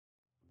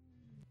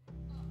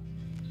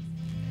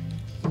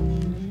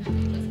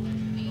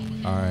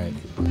All right.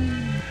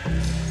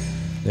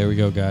 There we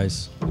go,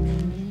 guys.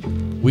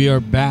 We are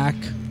back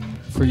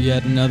for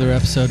yet another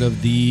episode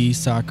of the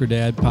Soccer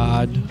Dad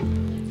Pod,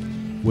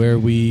 where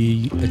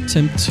we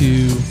attempt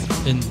to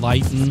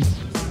enlighten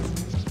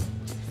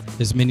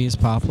as many as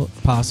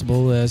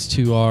possible as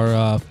to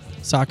our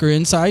soccer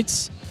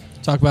insights.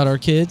 Talk about our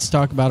kids,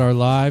 talk about our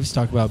lives,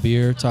 talk about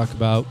beer, talk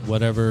about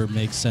whatever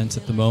makes sense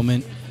at the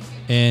moment.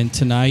 And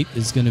tonight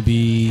is going to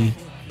be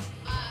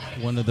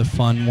one of the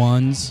fun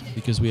ones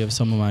because we have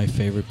some of my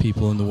favorite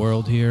people in the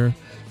world here.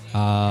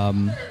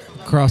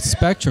 Across the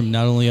spectrum,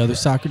 not only other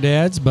soccer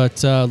dads,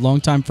 but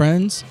longtime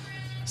friends,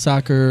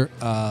 soccer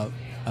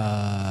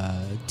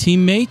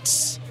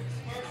teammates,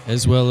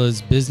 as well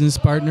as business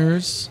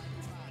partners,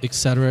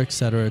 etc.,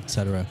 etc.,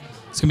 etc.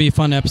 It's going to be a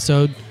fun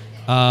episode.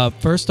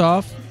 First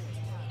off,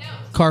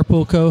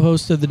 carpool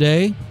co-host of the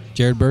day,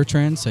 Jared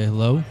Bertrand. Say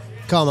hello.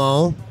 Come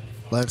on.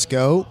 Let's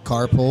go.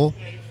 Carpool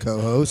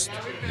co-host.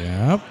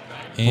 Yep.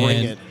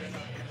 Bring it.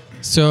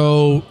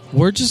 So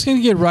we're just going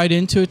to get right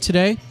into it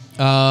today.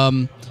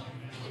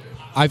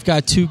 I've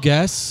got two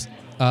guests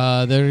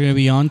that are going to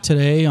be on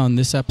today on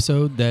this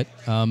episode that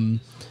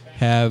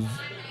have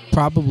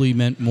probably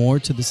meant more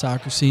to the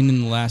soccer scene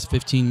in the last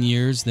 15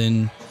 years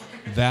than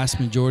the vast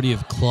majority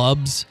of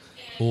clubs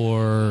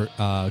or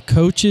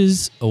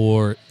coaches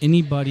or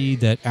anybody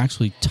that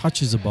actually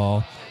touches a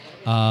ball.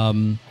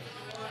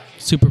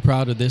 Super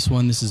proud of this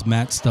one. This is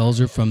Matt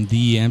Stelzer from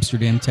the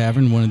Amsterdam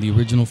Tavern, one of the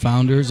original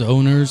founders,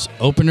 owners,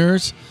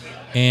 openers.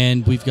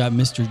 And we've got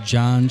Mr.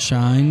 John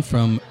Shine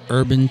from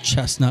Urban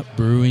Chestnut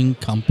Brewing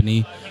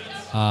Company,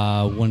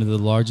 one of the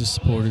largest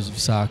supporters of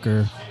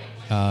soccer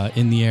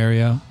in the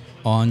area,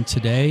 on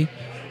today.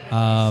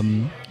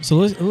 So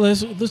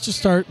let's just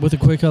start with a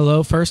quick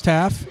hello. First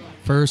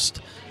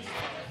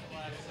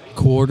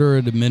quarter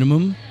at a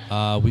minimum.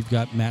 We've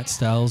got Matt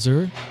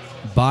Stelzer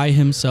by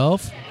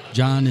himself.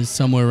 John is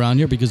somewhere around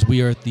here because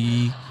we are at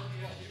the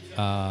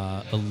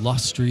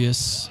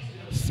illustrious,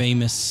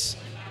 famous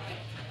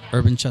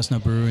Urban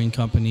Chestnut Brewing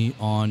Company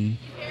on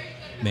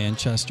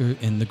Manchester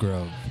in the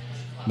Grove.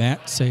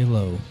 Matt, say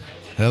hello.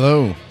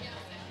 Hello.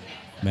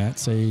 Matt,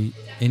 say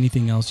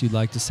anything else you'd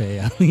like to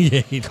say.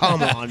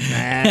 Come on,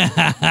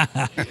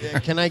 Matt.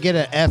 Can I get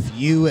a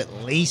FU at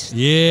least?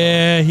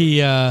 Yeah, he...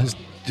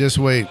 Just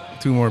wait.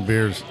 2 more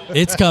beers.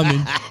 It's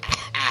coming.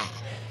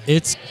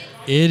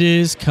 It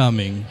is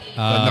coming.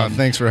 No,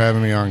 thanks for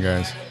having me on,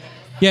 guys.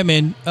 Yeah,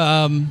 man.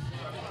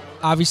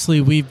 Obviously,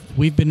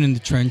 we've been in the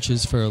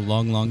trenches for a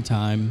long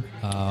time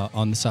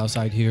on the south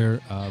side here,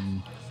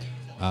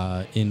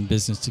 in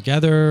business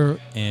together,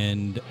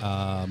 and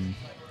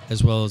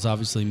as well as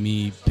obviously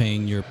me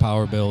paying your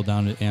power bill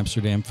down at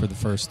Amsterdam for the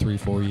first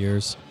 3-4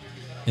 years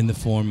in the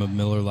form of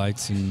Miller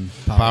Lights and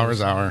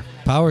Powers Hour.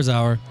 Powers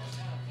Hour.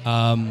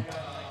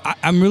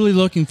 I'm really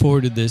looking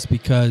forward to this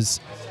because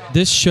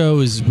this show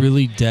is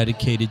really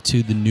dedicated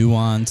to the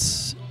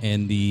nuance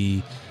and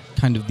the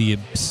kind of the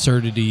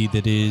absurdity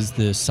that is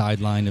the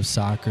sideline of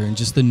soccer and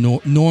just the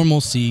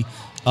normalcy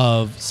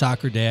of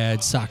soccer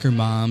dads, soccer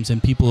moms,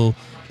 and people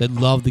that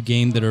love the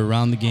game, that are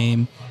around the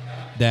game,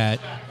 that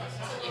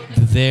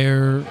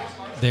their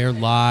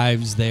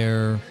lives,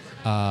 their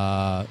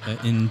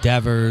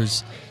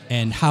endeavors,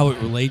 and how it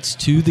relates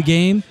to the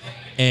game.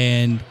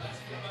 And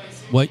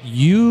what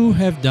you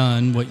have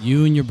done, what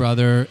you and your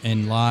brother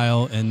and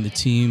Lyle and the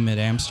team at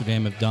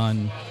Amsterdam have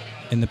done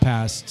in the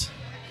past,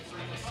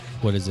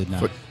 what is it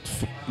now? A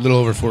little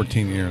over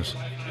 14 years.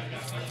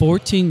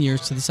 14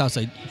 years to the south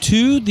side.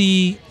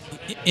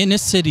 In a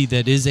city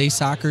that is a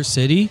soccer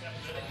city,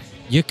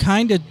 you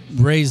kind of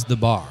raised the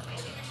bar.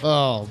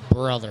 Oh,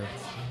 brother.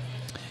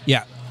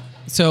 Yeah.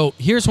 So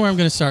here's where I'm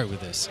going to start with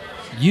this.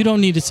 You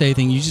don't need to say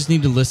anything. You just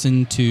need to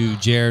listen to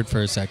Jared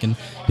for a second.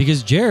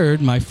 Because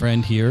Jared, my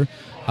friend here,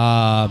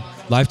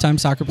 lifetime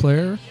soccer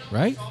player,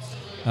 right?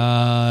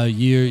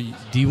 You're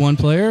D1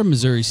 player,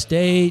 Missouri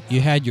State.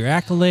 You had your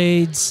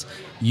accolades.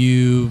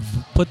 You've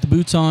put the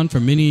boots on for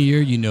many a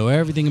year. You know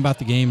everything about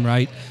the game,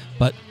 right?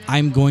 But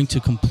I'm going to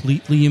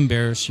completely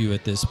embarrass you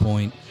at this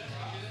point.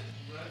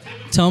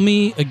 Tell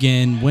me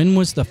again, when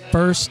was the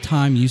first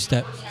time you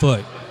stepped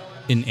foot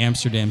in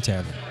Amsterdam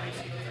Tavern?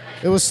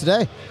 It was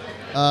today.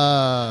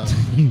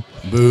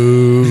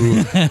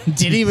 Boo.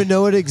 Didn't even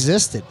know it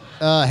existed.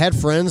 Had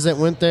friends that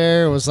went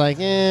there. Was like,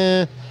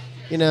 I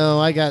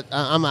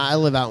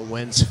live out in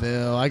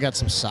Wentzville. I got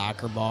some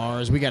soccer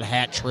bars. We got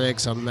Hat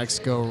Tricks on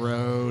Mexico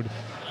Road,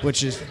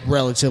 which is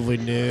relatively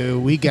new.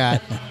 We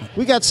got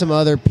some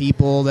other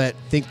people that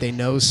think they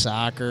know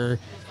soccer.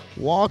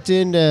 Walked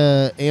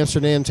into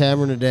Amsterdam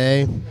Tavern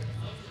today.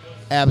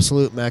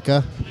 Absolute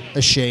mecca.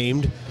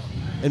 Ashamed.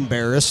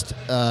 Embarrassed.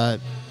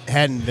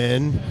 Hadn't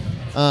been.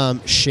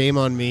 Shame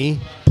on me.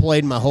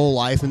 Played my whole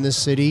life in this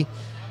city.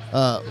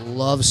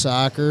 Love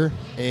soccer.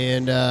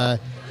 And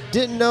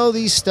didn't know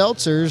these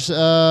Stelzers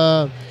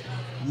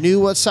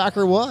knew what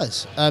soccer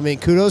was. I mean,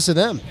 kudos to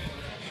them.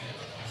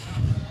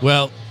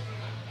 Well,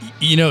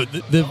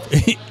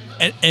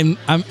 and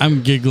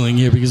I'm giggling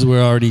here because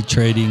we're already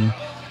trading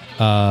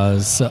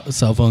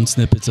cell phone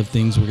snippets of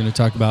things we're going to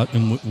talk about,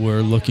 and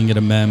we're looking at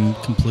a meme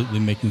completely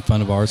making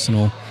fun of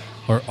Arsenal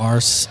or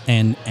arse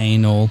and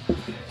anal.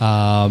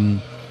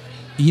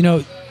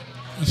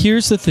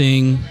 Here's the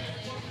thing,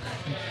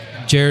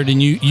 Jared,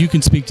 and you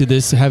can speak to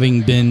this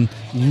having been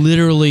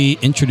literally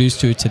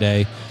introduced to it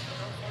today.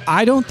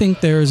 I don't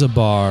think there is a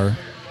bar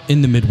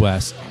in the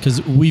Midwest,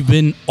 because we've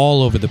been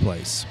all over the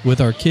place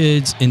with our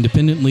kids,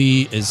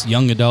 independently, as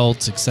young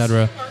adults,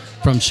 etc.,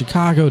 from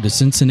Chicago to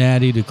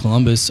Cincinnati to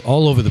Columbus,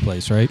 all over the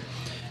place, right?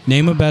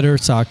 Name a better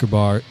soccer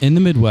bar in the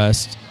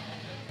Midwest,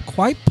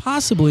 quite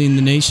possibly in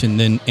the nation,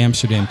 than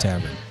Amsterdam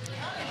Tavern.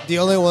 The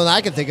only one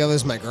I can think of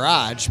is my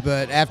garage,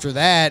 but after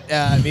that,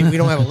 we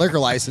don't have a liquor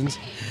license,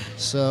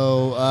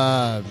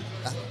 so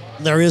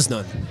there is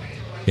none.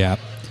 Yeah.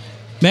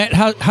 Matt,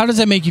 how does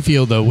that make you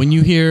feel, though, when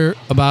you hear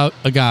about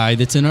a guy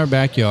that's in our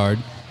backyard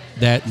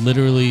that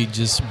literally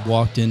just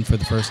walked in for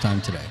the first time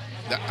today?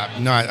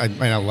 No,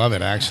 I love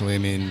it, actually.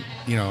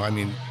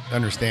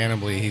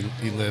 Understandably,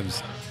 he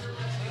lives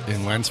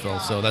in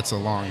Wentzville, so that's a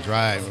long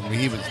drive.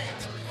 He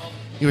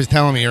was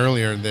telling me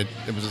earlier that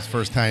it was his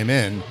first time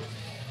in,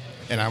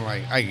 and I'm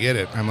like, I get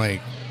it. I'm like,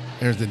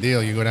 here's the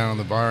deal. You go down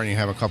to the bar and you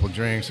have a couple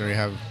drinks, or you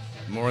have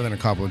more than a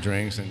couple of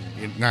drinks, and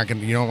you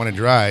don't want to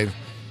drive.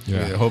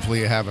 Yeah.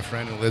 Hopefully you have a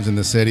friend who lives in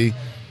the city,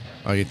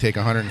 or you take a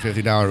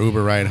 $150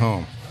 Uber ride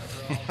home.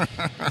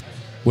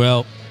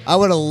 Well, I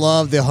would have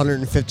loved the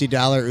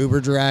 $150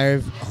 Uber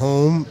drive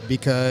home,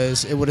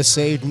 because it would have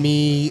saved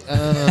me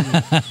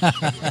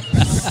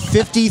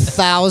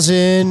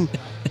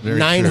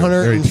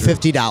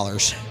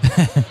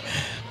 $50,950.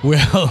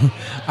 Well,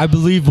 I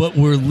believe what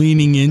we're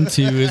leaning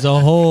into is a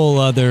whole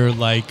other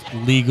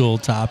legal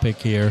topic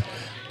here.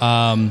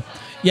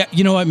 Yeah,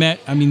 you know what, Matt?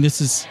 This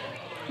is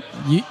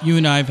you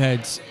and I have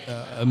had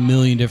a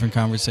million different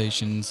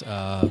conversations,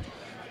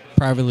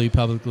 privately,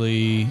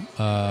 publicly,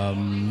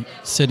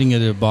 sitting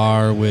at a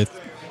bar with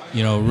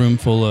a room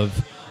full of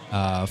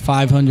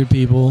 500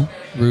 people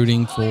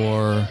rooting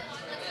for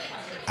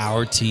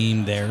our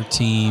team, their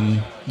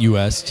team,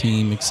 U.S.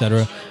 team,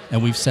 etc.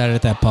 And we've sat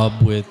at that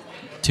pub with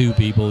two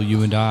people,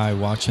 you and I,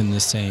 watching the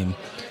same.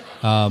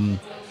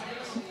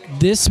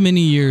 This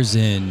many years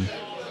in,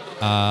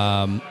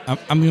 I'm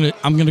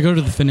gonna go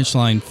to the finish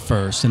line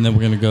first, and then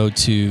we're gonna go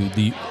to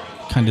the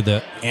kind of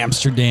the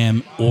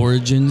Amsterdam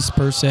origins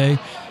per se.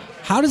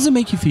 How does it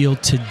make you feel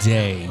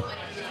today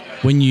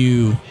when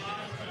you?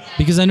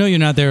 Because I know you're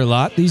not there a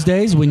lot these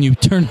days, when you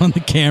turn on the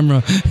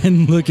camera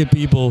and look at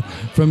people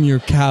from your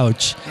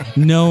couch,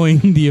 knowing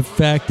the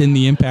effect and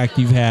the impact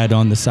you've had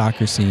on the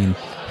soccer scene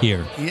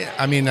here.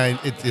 Yeah,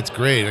 it's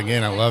great.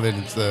 Again, I love it.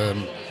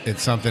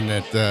 It's something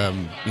that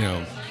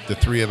the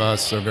three of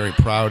us are very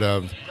proud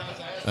of,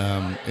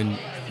 and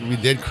we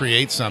did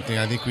create something.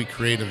 I think we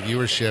created a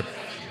viewership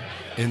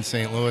in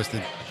St. Louis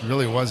that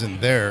really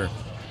wasn't there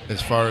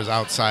as far as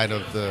outside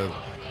of the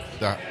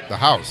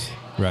house.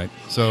 Right.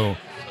 So,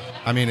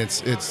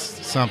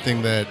 it's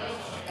something that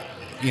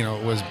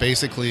was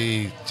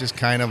basically just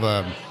kind of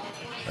a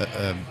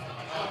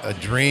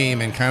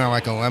dream, and kind of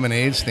like a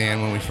lemonade stand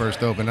when we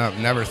first opened up.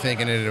 Never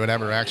thinking it would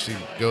ever actually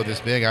go this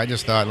big. I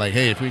just thought,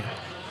 hey, if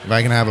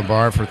I can have a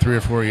bar for 3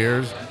 or 4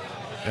 years,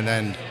 and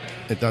then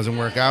it doesn't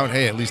work out,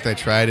 hey, at least I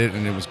tried it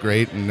and it was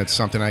great, and it's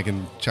something I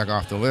can check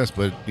off the list.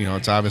 But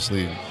it's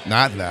obviously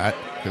not that,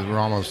 because we're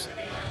almost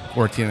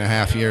 14 and a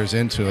half years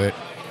into it,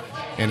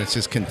 and it's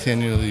just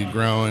continually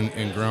growing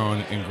and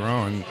growing and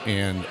growing,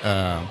 and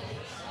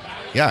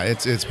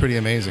it's pretty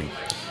amazing.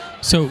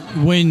 So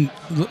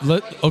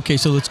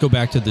so let's go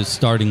back to the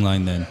starting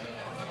line then.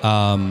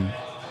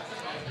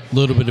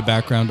 Little bit of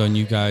background on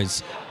you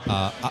guys.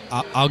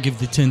 I'll give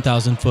the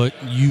 10,000 foot.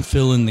 You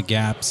fill in the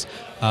gaps.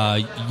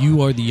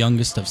 You are the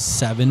youngest of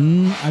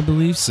 7, I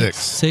believe.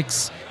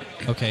 Six.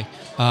 Okay.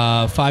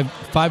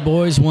 Five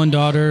boys, 1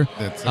 daughter.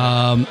 That's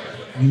it.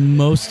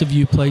 Most of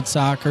you played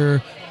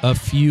soccer. A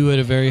few at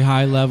a very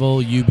high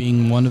level. You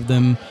being one of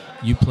them.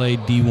 You played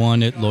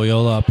D1 at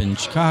Loyola up in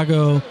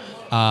Chicago.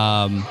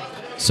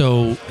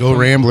 So go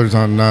Ramblers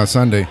on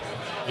Sunday.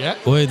 Yeah.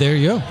 Boy, there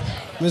you go.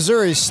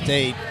 Missouri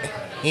State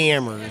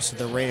hammers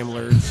the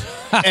Ramblers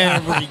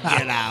every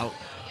get out.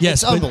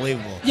 Yes, it's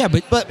unbelievable. Yeah,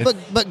 but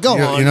go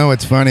on.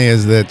 What's funny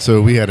is that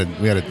we had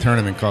a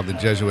tournament called the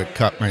Jesuit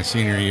Cup my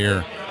senior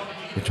year,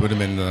 which would have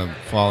been the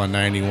fall of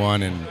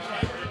 '91, and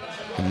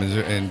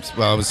it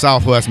was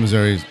Southwest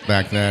Missouri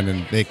back then,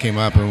 and they came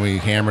up and we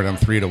hammered them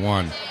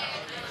 3-1.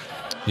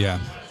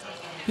 Yeah.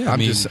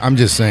 I'm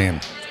just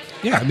saying.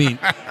 Yeah,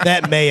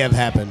 that may have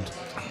happened.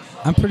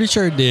 I'm pretty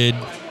sure it did.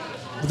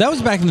 But that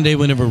was back in the day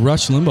whenever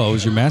Rush Limbaugh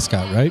was your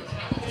mascot, right?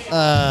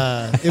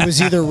 It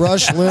was either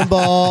Rush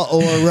Limbaugh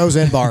or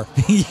Roseanne Barr.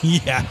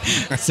 Yeah.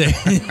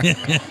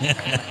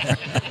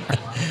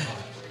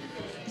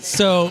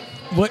 So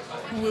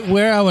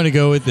where I want to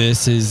go with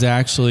this is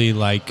actually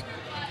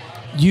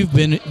you've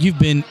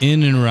been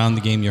in and around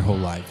the game your whole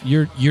life.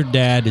 Your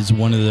dad is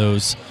one of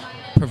those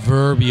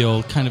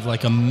proverbial kind of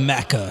like a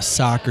mecca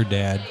soccer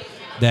dad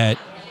that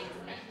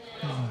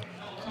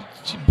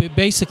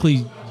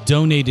basically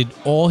donated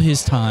all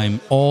his time,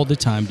 all the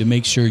time, to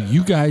make sure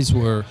you guys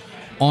were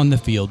on the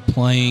field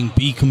playing,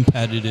 be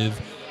competitive,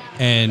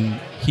 and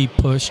he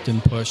pushed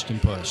and pushed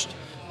and pushed,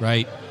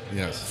 right?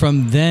 Yes.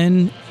 From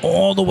then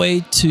all the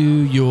way to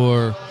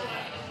your,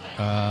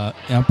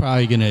 I'm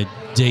probably going to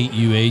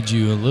age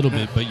you a little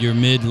bit, but your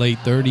late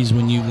 30s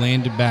when you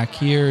landed back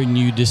here and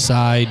you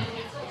decide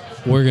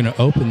we're going to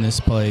open this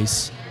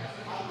place.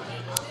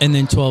 And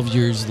then 12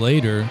 years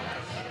later,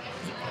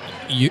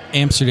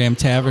 Amsterdam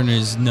Tavern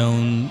is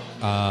known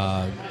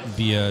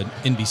via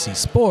NBC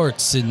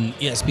Sports and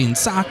ESPN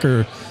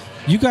Soccer.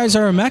 You guys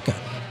are a mecca.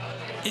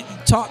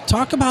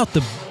 Talk about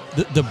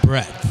the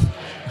breadth,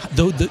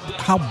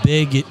 how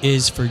big it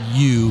is for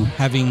you,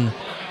 having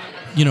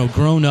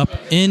grown up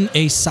in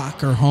a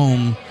soccer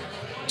home,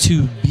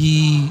 to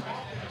be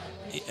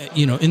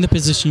in the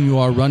position you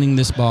are running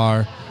this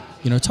bar.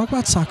 Talk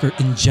about soccer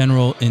in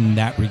general in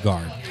that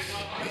regard.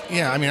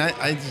 Yeah, I mean,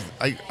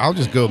 I'll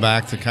just go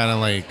back to kind of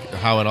like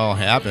how it all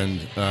happened.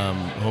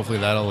 Hopefully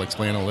that'll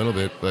explain a little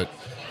bit. But,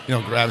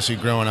 obviously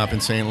growing up in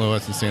St.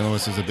 Louis, and St.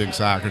 Louis is a big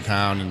soccer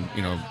town, and,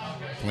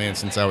 playing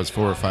since I was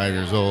 4 or 5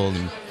 years old,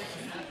 and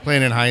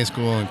playing in high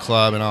school and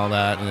club and all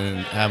that, and then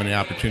having the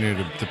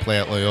opportunity to play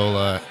at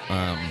Loyola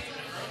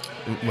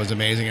was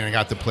amazing. And I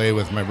got to play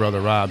with my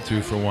brother Rob,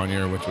 too, for 1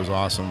 year, which was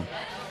awesome.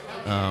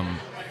 And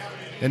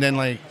then,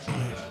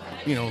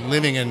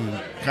 living in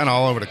kind of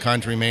all over the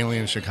country, mainly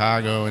in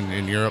Chicago and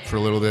in Europe for a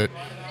little bit,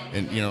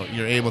 and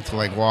you're able to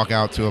walk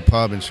out to a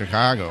pub in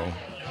Chicago,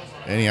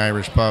 any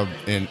Irish pub,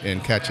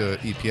 and catch a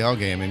EPL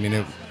game. I mean,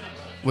 it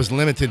was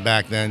limited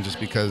back then just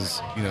because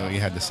you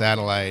had the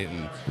satellite,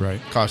 and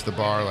cost the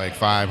bar like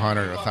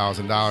 $500 or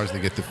 $1,000 to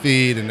get the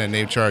feed, and then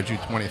they charge you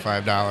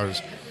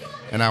 $25.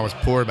 And I was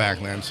poor back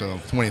then, so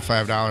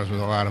 $25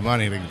 was a lot of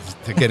money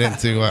to get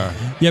into.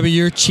 Yeah, but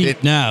you're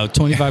cheap now.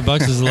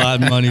 $25 is a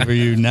lot of money for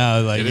you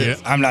now.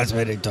 I'm not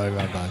spending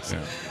 $25.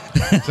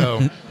 Yeah.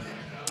 So,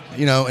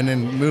 and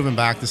then moving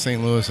back to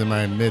St. Louis in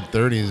my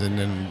mid-30s, and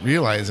then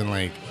realizing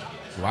wow,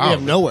 we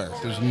have nowhere.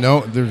 There's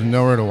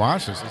nowhere to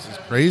watch this. This is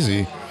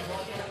crazy.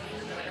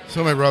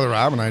 So my brother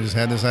Rob and I just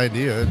had this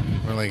idea.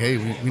 We're like, hey,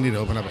 we need to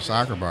open up a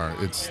soccer bar.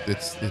 It's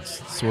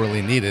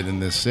sorely needed in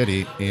this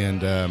city.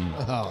 And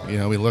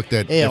we looked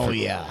at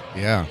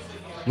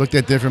looked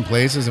at different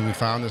places, and we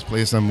found this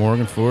place on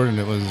Morganford, and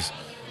it was,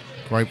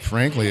 quite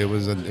frankly, it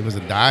was a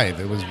dive.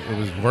 It was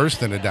worse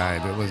than a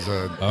dive. It was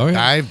a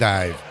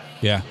dive.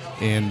 Yeah.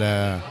 And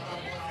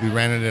we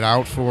rented it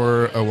out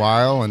for a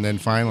while, and then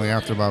finally,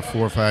 after about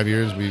 4 or 5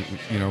 years,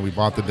 we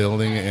bought the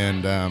building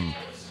and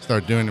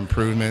started doing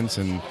improvements,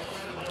 and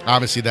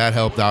obviously that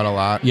helped out a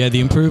lot. Yeah, the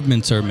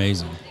improvements are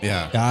amazing.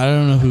 Yeah. I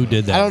don't know who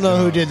did that. I don't know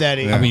who did that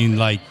either. I mean,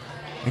 I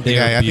think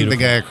the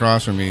guy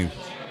across from me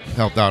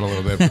helped out a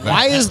little bit.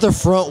 Why is the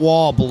front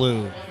wall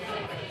blue?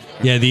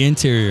 Yeah, the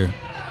interior.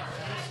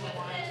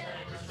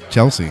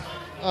 Chelsea.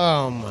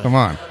 Oh my! Come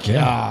on.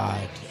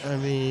 God. I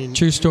mean,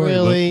 true story.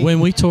 Really? When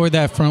we tore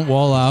that front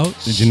wall out,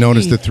 did you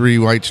notice the 3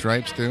 white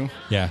stripes too?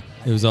 Yeah,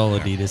 it was all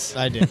Adidas.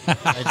 I did.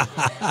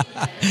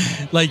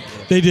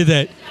 They did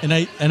that,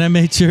 and I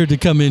made sure to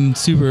come in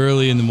super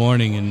early in the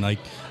morning, and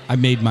I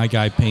made my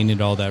guy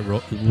painted all that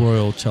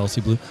royal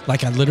Chelsea blue.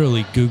 I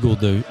literally Googled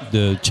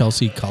the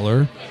Chelsea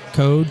color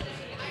code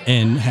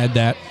and had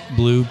that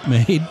blue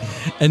made,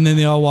 and then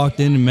they all walked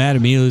in, and Matt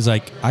immediately was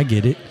like, "I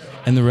get it."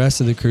 And the rest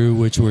of the crew,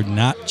 which were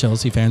not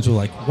Chelsea fans, were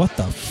like, "What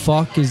the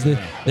fuck is this?"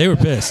 They were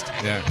pissed.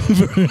 Yeah.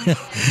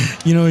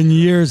 And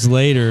years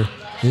later,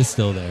 it's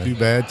still there. Too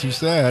bad, too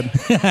sad.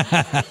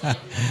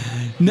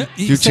 No,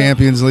 2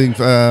 Champions League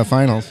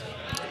finals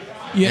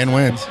and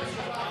wins.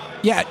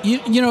 Yeah,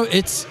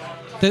 it's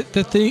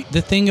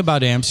the thing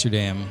about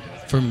Amsterdam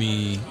for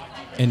me,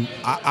 and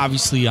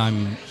obviously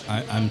I'm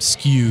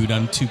skewed.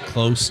 I'm too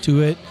close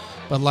to it,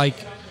 but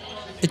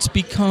it's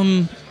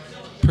become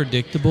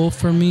predictable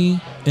for me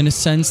in a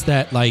sense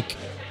that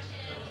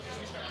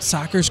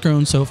soccer's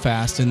grown so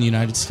fast in the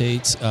United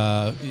States,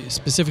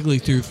 specifically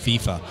through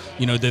FIFA.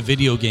 The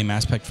video game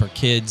aspect for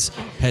kids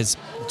has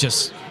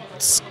just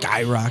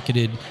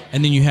skyrocketed,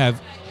 and then you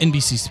have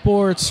NBC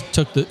Sports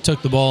took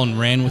the ball and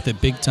ran with it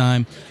big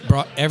time,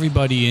 brought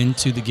everybody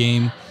into the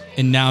game,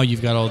 and now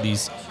you've got all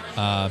these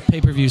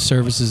pay-per-view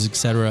services,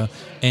 etc.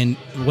 And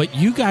what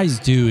you guys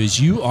do is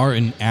you are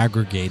an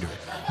aggregator.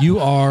 You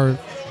are.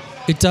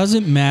 It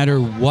doesn't matter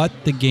what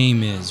the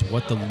game is,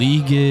 what the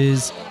league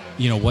is,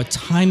 what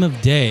time of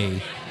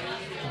day.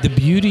 The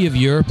beauty of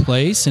your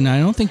place, and I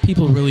don't think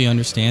people really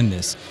understand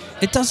this,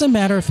 it doesn't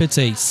matter if it's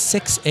a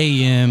 6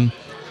 a.m.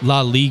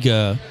 La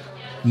Liga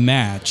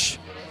match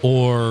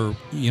or,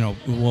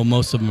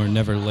 most of them are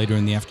never later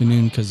in the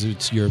afternoon because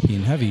it's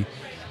European heavy.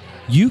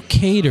 You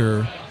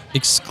cater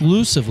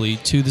exclusively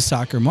to the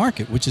soccer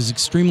market, which is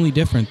extremely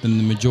different than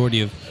the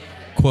majority of,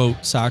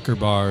 quote, soccer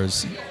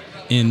bars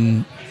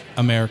in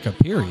America,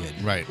 period.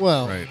 Right.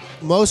 Well, right.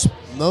 most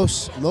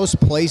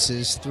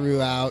places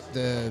throughout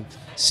the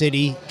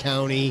city,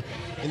 county,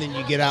 and then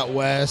you get out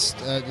west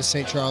to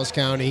St. Charles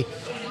County,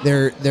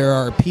 there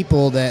are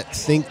people that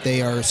think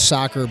they are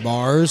soccer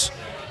bars,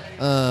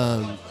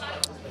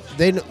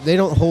 they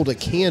don't hold a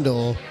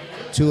candle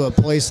to a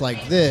place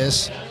like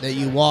this that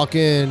you walk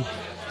in.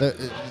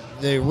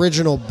 The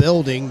original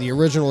building, the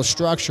original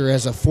structure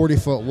has a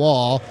 40-foot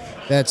wall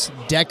that's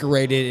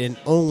decorated in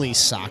only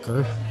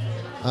soccer.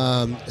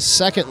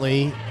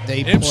 Secondly,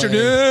 they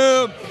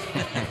Amsterdam.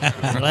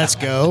 Let's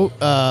go,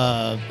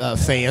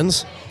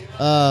 fans.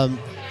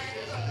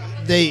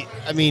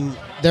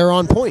 They're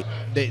on point.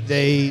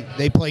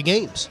 They play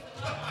games.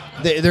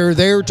 They're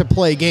there to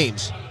play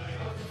games.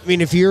 I mean,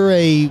 if you're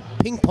a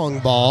ping pong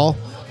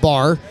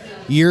bar,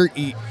 you're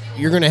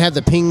going to have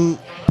the ping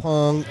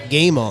pong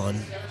game on.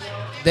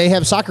 They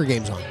have soccer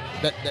games on.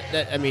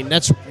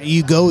 That's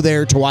you go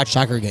there to watch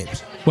soccer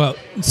games. Well,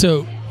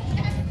 so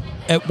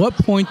at what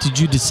point did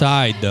you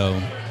decide,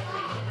 though?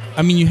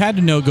 I mean, you had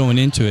to know going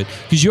into it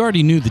because you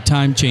already knew the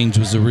time change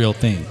was a real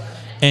thing.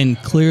 And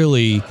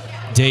clearly,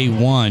 day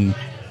one,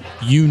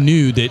 you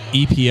knew that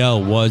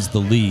EPL was the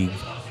league.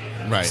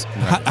 Right.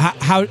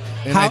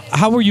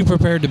 How were you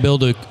prepared to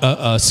build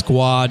a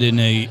squad and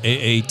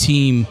a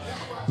team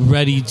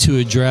ready to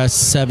address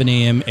 7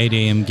 a.m., 8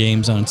 a.m.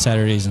 games on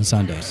Saturdays and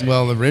Sundays?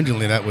 Well,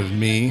 originally that was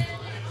me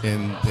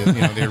and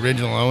the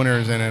original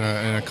owners and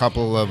a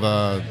couple of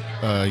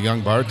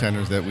young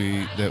bartenders that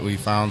we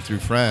found through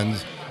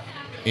friends,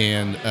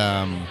 and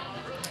and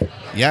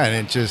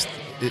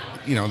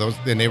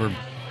they were,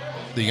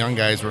 the young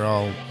guys were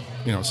all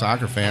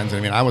soccer fans. I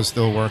mean, I was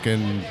still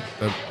working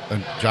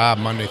a job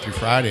Monday through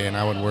Friday, and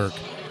I would work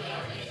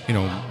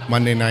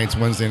Monday nights,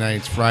 Wednesday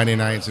nights, Friday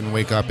nights, and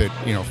wake up at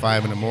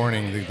 5 in the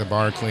morning. The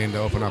bar cleaned to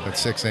open up at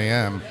 6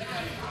 a.m.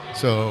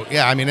 So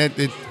yeah, I mean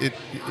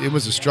it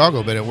was a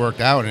struggle, but it worked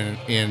out.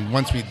 And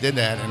once we did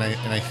that, and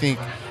I think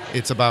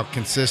it's about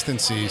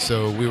consistency.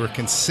 So we were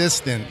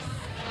consistent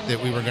that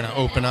we were going to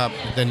open up.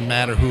 It didn't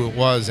matter who it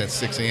was at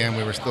 6 a.m.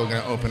 We were still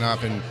going to open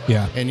up,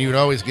 and you would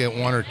always get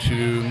 1 or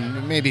 2,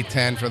 maybe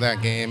 10 for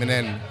that game, and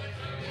then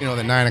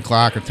the 9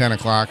 o'clock or 10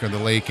 o'clock or the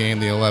late game,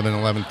 the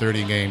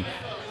 11:30 game.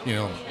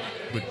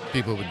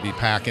 People would be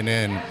packing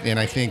in, and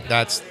I think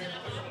that's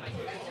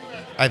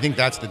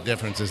the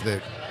difference, is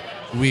that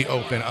we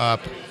open up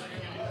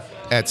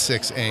at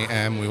 6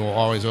 a.m. We will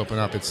always open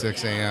up at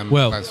 6 a.m.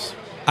 Well,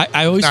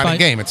 I always not find a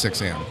game at 6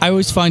 a.m. I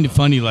always find it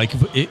funny, like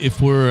if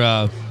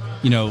we're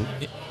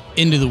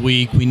into the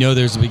week, we know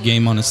there's a big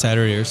game on a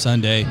Saturday or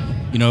Sunday.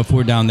 If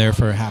we're down there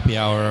for a happy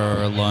hour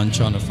or a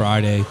lunch on a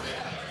Friday,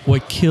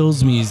 what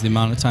kills me is the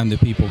amount of time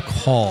that people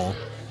call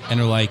and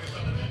are like,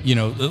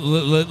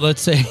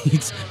 let's say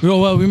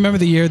remember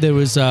the year there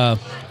was, I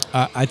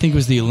think it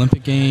was the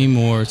Olympic game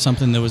or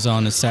something that was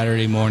on a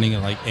Saturday morning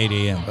at like 8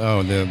 a.m.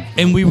 Oh,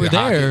 and we were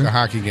there. The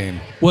hockey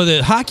game. Well,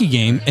 the hockey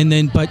game, and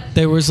then, but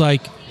there was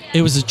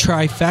it was a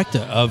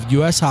trifecta of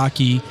U.S.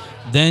 hockey,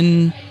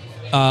 then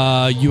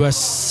U.S.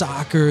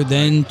 soccer,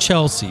 then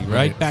Chelsea,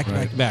 right? Back.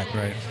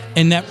 Right.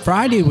 And that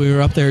Friday we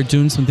were up there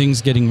doing some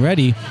things, getting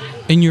ready,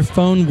 and your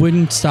phone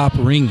wouldn't stop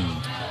ringing.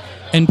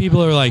 And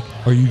people are like,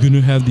 "Are you going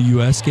to have the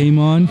U.S. game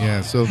on?"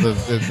 Yeah. So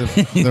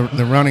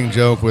the running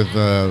joke with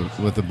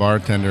the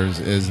bartenders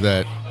is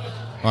that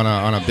on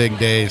a big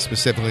day,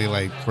 specifically,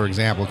 like for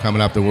example,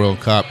 coming up the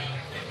World Cup,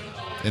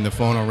 and the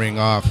phone will ring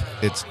off.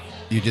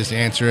 You just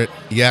answer it,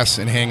 yes,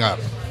 and hang up.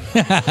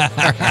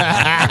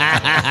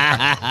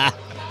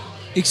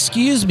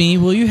 Excuse me,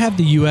 will you have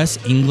the U.S.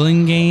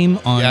 England game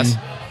on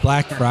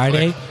Black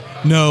Friday?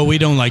 No, we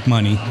don't like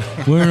money.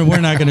 We're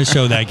not going to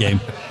show that game.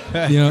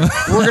 We're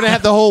going to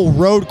have the whole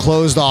road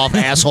closed off,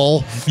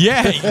 asshole.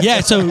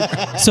 Yeah.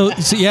 So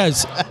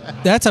yes,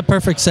 that's a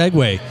perfect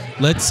segue.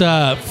 Let's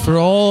for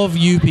all of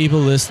you people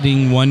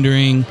listening,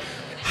 wondering,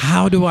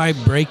 how do I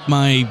break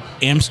my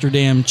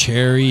Amsterdam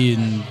cherry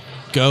and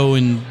go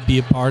and be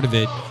a part of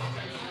it?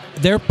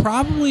 There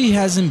probably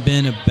hasn't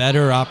been a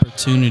better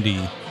opportunity,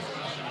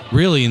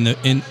 really, in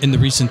the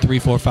recent 3,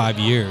 4, 5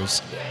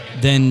 years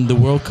than the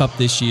World Cup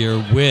this year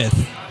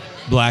with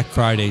Black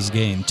Friday's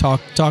game.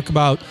 Talk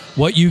about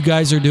what you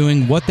guys are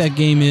doing, what that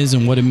game is,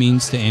 and what it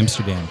means to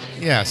Amsterdam.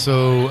 Yeah.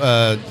 So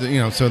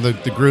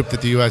the group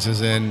that the U.S.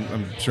 is in,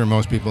 I'm sure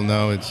most people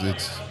know, it's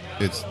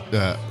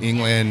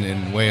England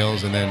and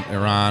Wales and then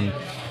Iran.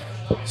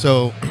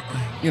 So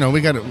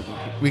we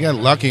got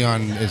lucky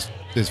on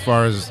as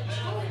far as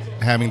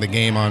having the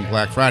game on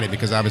Black Friday,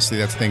 because obviously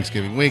that's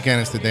Thanksgiving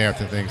weekend. It's the day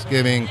after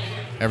Thanksgiving.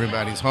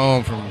 Everybody's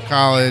home from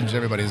college.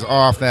 Everybody's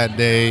off that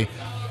day,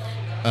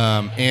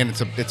 and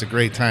it's a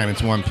great time.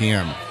 It's 1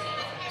 p.m.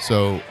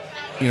 So,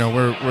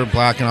 we're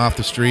blocking off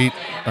the street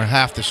or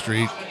half the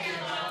street,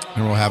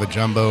 and we'll have a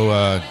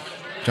jumbo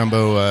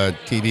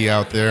TV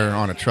out there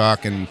on a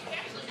truck, and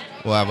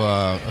we'll have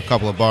a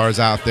couple of bars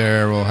out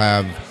there. We'll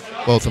have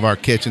both of our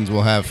kitchens.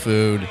 We'll have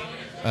food.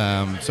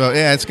 So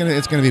yeah, it's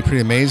gonna be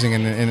pretty amazing,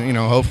 and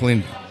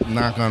hopefully,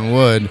 knock on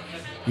wood,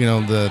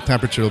 the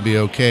temperature will be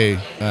okay.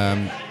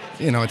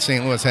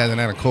 St. Louis hasn't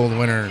had a cold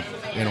winter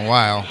in a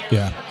while.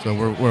 Yeah. So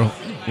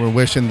we're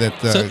wishing that.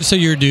 So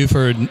you're due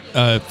for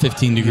a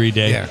 15-degree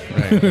day. Yeah.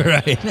 Right.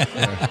 Right.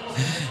 Yeah.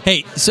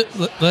 Hey, so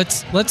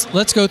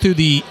let's go through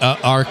the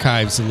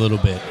archives a little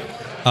bit,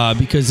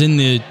 because in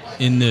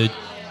the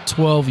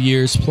 12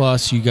 years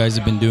plus you guys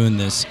have been doing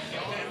this,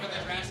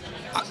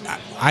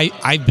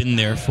 I've been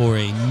there for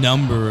a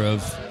number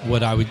of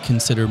what I would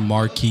consider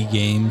marquee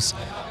games,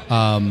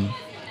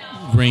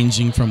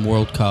 ranging from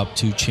World Cup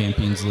to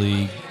Champions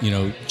League,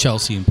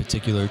 Chelsea in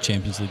particular,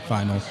 Champions League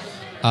final.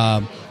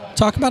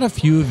 Talk about a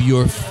few of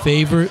your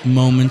favorite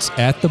moments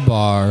at the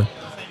bar.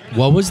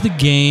 What was the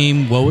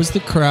game? What was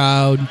the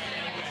crowd?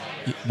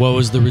 What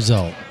was the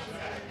result?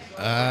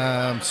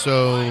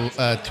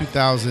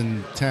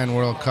 2010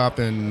 World Cup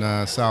in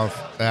South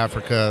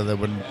Africa, that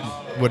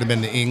would have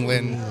been the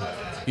England,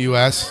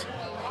 U.S.,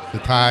 the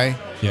tie.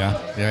 Yeah.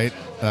 Right?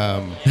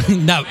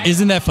 Now,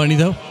 isn't that funny,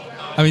 though?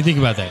 I mean, think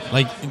about that.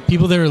 Like,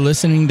 people that are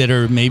listening that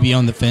are maybe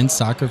on the fence,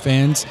 soccer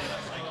fans,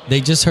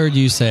 they just heard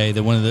you say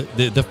that one of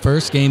the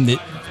first game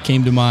that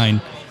came to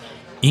mind,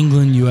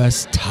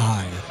 England-U.S.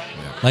 tie.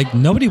 Yeah. Like,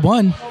 nobody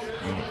won,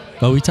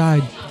 but we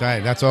tied.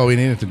 That's all we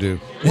needed to do.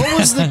 What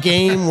was the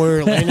game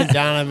where Landon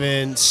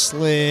Donovan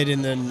slid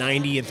in the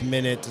 90th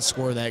minute to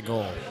score that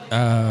goal?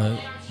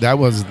 That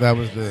was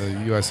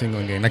the U.S.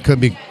 England game. I could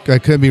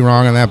be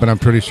wrong on that, but I'm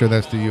pretty sure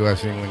that's the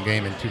U.S. England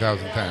game in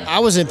 2010. I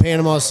was in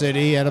Panama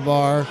City at a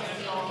bar,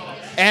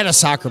 at a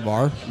soccer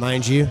bar,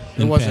 mind you.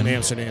 It wasn't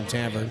Amsterdam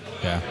Tavern.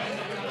 Yeah,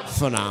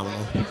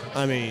 phenomenal.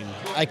 I mean,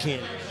 I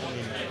can't.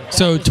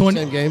 So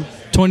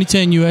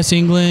 2010 U.S.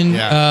 England.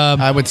 Yeah,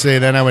 I would say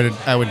then I would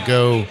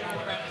go.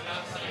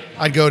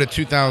 I'd go to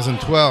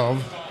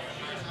 2012.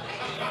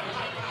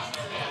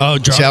 Oh,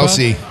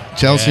 Drogba?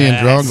 Chelsea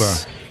and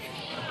Drogba.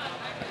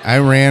 I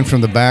ran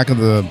from the back of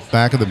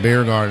the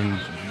beer garden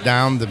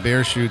down the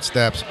beer chute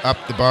steps, up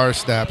the bar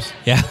steps.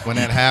 Yeah. When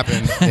that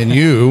happened, and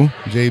you,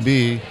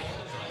 JB,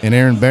 and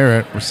Aaron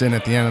Barrett were sitting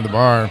at the end of the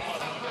bar,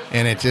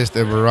 and it just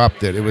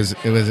erupted. It was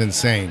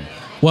insane.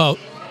 Well,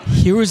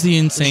 here was the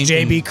insane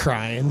JB thing.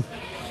 crying.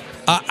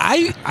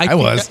 I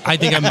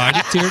think I might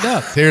have teared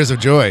up. Tears of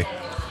joy.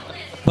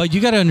 But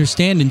you got to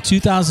understand, in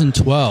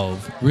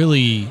 2012,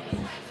 really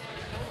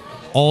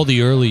all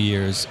the early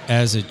years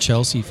as a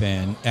Chelsea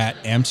fan at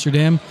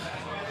Amsterdam,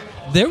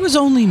 there was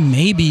only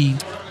maybe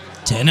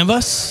 10 of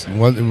us.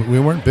 Well,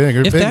 we weren't big.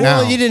 We're big now.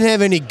 Well, you didn't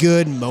have any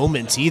good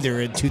moments either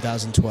in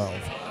 2012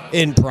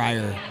 in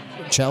prior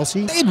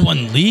Chelsea. They'd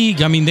won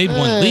league. I mean, they'd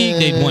won league.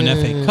 They'd won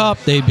FA Cup.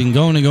 They'd been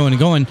going and going and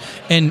going.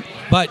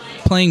 But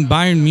playing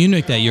Bayern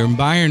Munich that year, and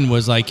Bayern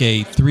was like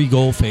a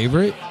 3-goal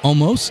favorite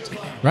almost,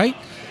 right?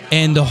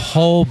 And the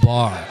whole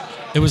bar,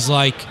 it was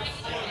like,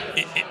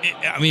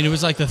 it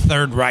was like the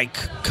Third Reich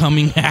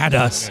coming at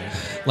us.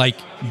 Like,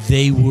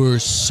 they were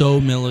so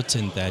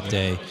militant that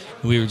day.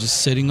 We were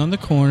just sitting on the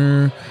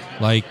corner,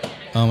 like,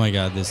 oh my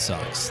God, this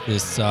sucks.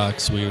 This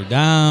sucks. We were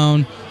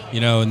down,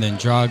 and then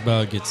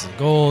Drogba gets the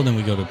goal, then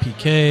we go to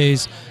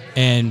PKs.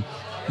 And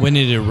when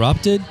it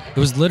erupted, it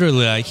was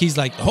literally like, he's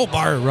like, the whole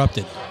bar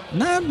erupted.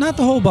 Not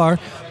the whole bar,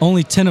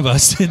 only 10 of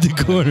us at the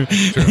corner.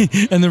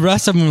 And the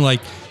rest of them were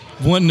like,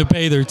 wanting to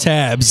pay their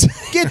tabs.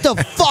 Get the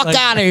fuck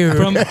out of here.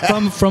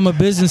 From a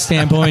business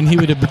standpoint, he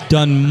would have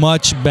done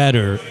much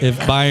better if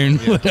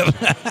Bayern would have.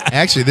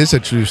 Actually, this is a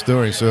true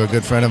story. So a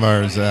good friend of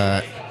ours,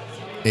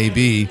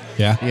 AB,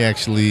 yeah, he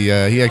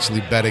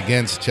actually bet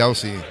against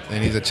Chelsea,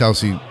 and he's a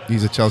Chelsea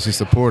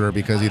supporter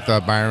because he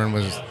thought Bayern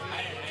was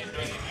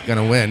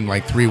gonna win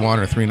like 3-1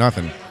 or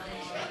 3-0.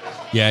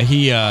 Yeah,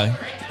 he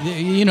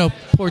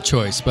poor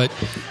choice, but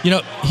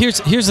here's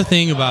the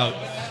thing about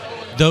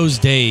those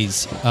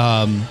days.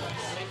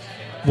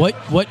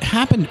 What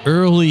happened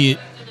early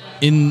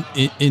in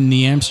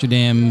the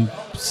Amsterdam,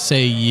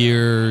 say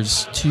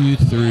years 2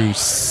 through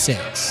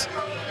 6?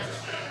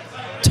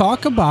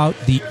 Talk about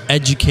the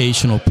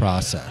educational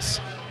process,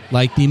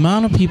 like the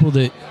amount of people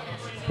that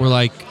were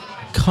like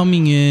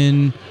coming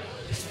in,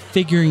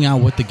 figuring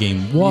out what the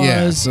game was.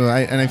 Yeah, so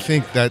I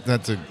think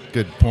that's a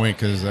good point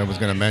because I was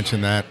going to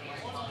mention that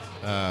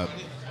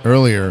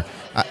earlier.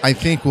 I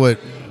think what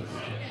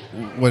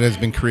has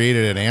been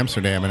created at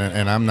Amsterdam,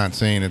 and I'm not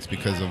saying it's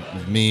because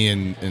of me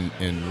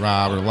and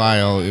Rob or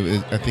Lyle.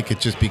 I think it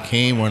just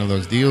became one of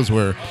those deals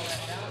where,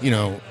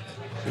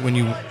 when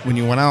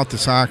you went out to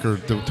soccer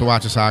to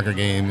watch a soccer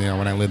game,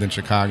 when I lived in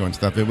Chicago and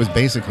stuff, it was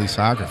basically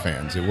soccer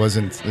fans. It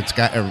wasn't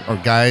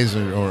guys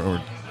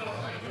or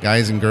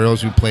guys and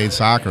girls who played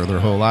soccer their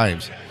whole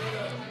lives,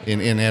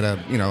 in at a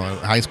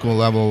high school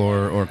level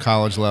or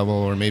college level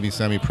or maybe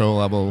semi-pro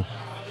level,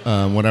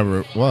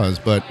 whatever it was,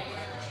 but.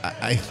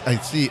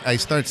 I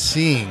start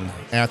seeing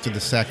after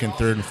the second,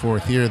 third, and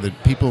fourth year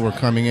that people were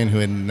coming in who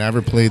had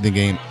never played the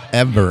game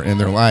ever in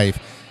their life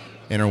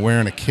and are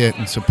wearing a kit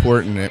and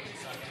supporting it.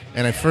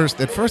 And at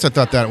first I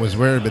thought that was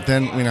weird, but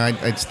then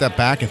I'd step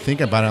back and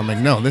think about it. I'm like,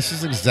 no, this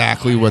is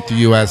exactly what the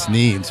U.S.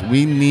 needs.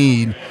 We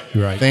need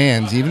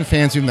fans, even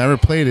fans who've never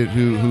played it,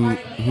 who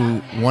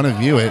want to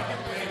view it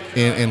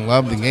and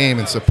love the game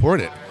and support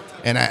it.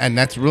 And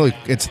that's really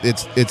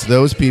it's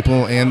those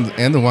people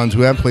and the ones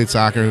who have played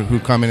soccer who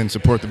come in and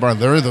support the bar.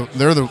 They're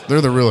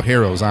the real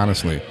heroes,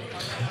 honestly.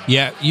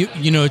 Yeah,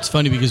 it's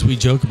funny because we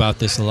joke about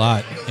this a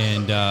lot,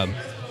 and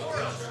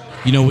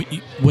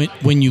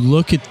when you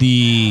look at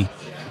the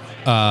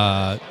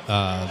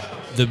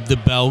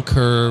the bell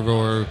curve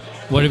or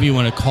whatever you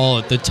want to call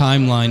it, the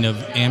timeline of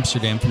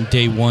Amsterdam from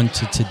day one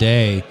to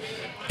today.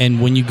 And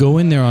when you go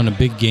in there on a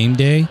big game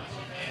day,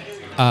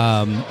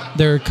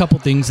 there are a couple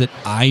things that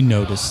I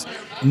noticed.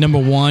 Number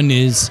one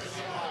is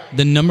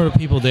the number of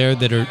people there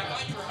that are,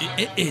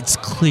 it's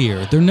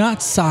clear. They're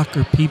not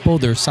soccer people,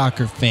 they're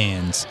soccer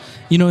fans.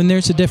 And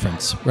there's a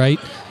difference, right?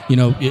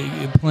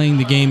 Playing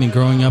the game and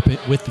growing up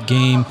with the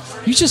game,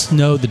 you just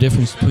know the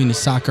difference between a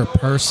soccer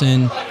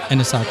person and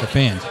a soccer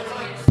fan.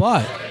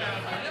 But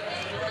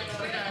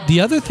the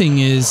other thing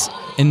is,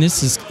 and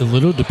this is a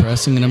little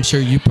depressing, and I'm sure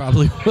you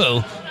probably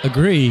will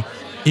agree,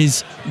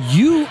 is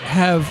you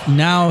have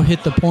now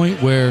hit the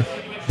point where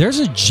there's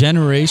a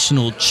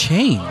generational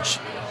change.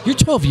 You're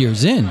 12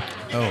 years in.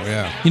 Oh,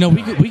 yeah.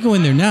 We go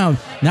in there now.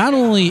 Not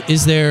only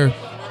is there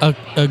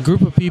a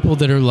group of people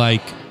that are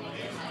like,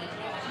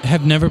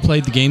 have never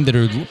played the game, that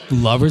are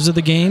lovers of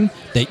the game,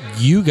 that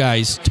you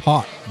guys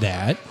taught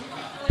that,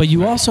 but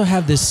you also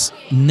have this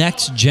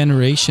next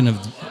generation of,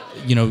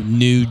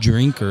 new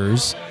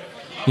drinkers.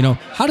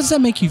 How does that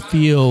make you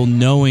feel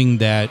knowing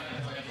that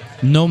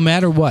no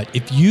matter what,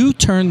 if you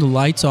turn the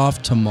lights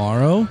off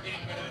tomorrow,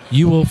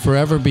 you will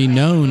forever be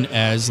known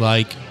as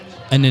like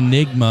an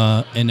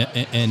enigma and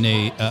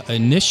a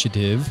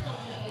initiative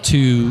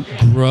to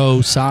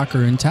grow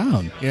soccer in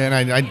town? Yeah,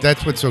 and I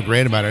that's what's so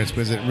great about it, is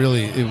because it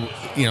really,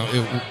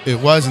 it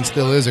was and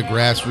still is a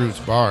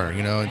grassroots bar.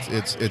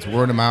 It's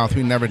word of mouth.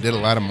 We never did a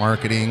lot of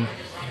marketing,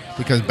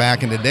 because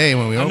back in the day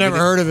when we I've never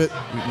heard of it.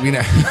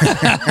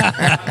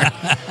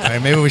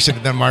 Maybe we should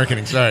have done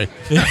marketing. Sorry.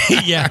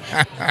 Yeah.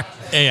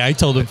 Hey, I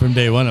told him from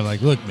day one, I'm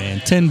like, look, man,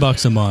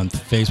 $10 a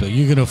month, Facebook,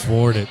 you can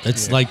afford it.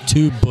 That's like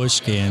 2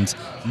 Busch cans.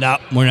 No,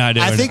 we're not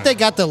doing it. I think they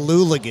got the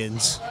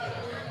Luligans.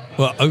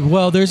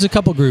 Well, there's a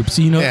couple groups.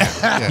 That's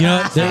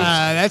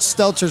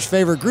Stelter's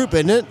favorite group,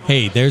 isn't it?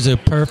 Hey, there's a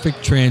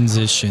perfect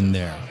transition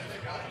there.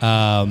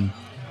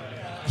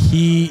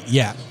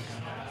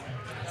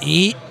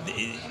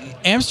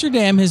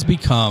 Amsterdam has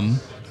become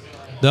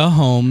the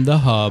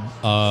hub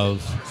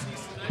of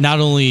not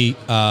only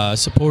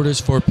supporters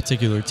for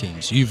particular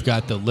teams. You've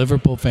got the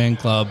Liverpool fan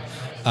club.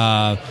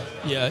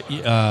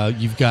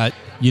 You've got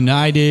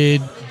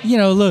United.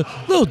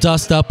 Little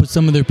dust up with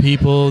some of their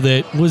people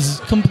that was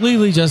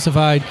completely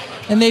justified,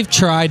 and they've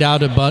tried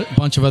out a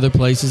bunch of other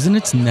places, and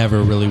it's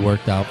never really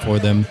worked out for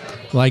them.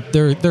 Like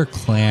they're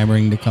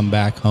clamoring to come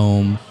back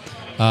home.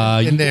 They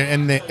are, and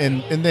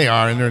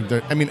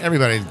they're I mean,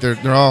 everybody,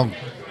 they're all,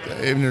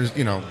 and there's,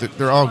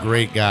 they're all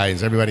great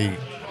guys. Everybody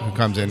who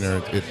comes in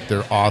there,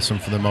 they're awesome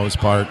for the most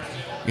part.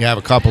 You have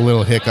a couple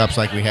little hiccups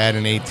like we had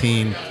in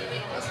 18,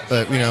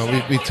 but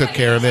we took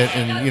care of it,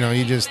 and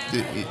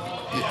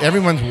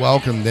everyone's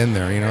welcomed in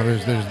there.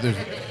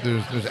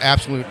 There's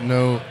absolutely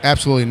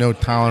no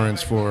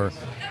tolerance for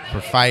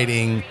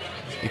fighting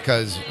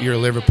because you're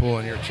Liverpool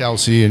and you're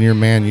Chelsea and you're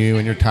Man U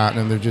and you're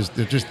Tottenham. There just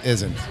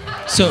isn't.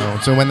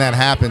 So when that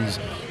happens,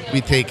 we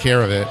take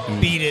care of it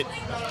and beat it.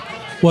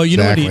 Well, you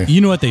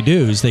know what they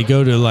do is they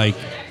go to like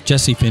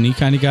Jesse Finney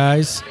kind of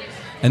guys,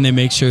 and they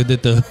make sure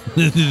that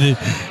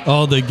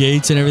all the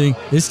gates and everything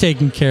is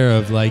taken care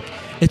of. Like,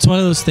 it's one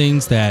of those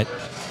things that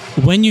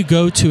when you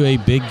go to a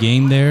big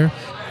game there,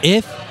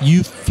 if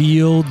you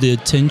feel the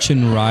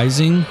tension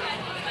rising,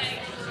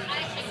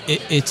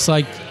 it's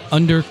like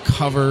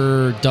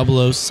undercover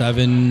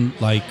 007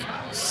 like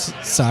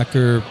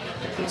soccer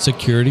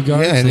security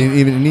guards. Yeah, and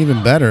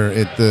even better,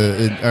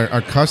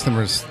 our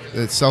customers,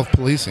 it's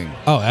self-policing.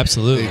 Oh,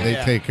 absolutely. They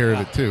take care of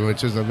it too,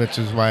 which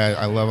is why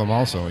I love them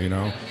also.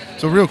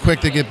 So real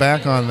quick to get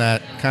back on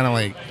that, kind of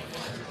like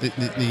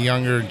the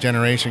younger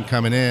generation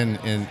coming in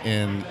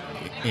and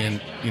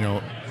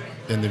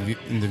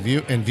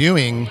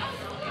viewing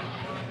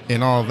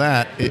and all of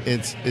that.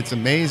 It's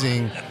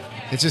amazing.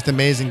 It's just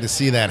amazing to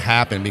see that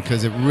happen,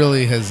 because it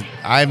really has.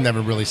 I've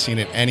never really seen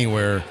it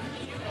anywhere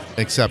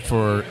except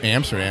for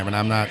Amsterdam, and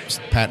I'm not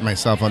patting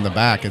myself on the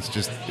back. It's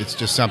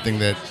just something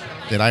that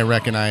I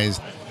recognized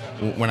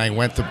when I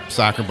went to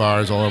soccer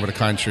bars all over the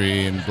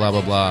country and blah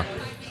blah blah.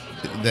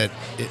 That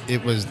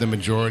it was the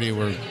majority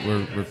were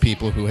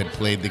people who had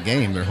played the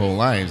game their whole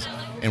lives.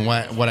 And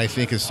what I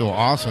think is so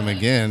awesome,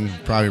 again,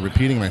 probably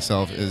repeating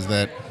myself, is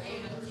that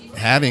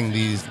having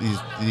these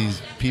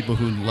people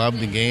who love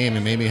the game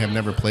and maybe have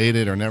never played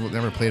it or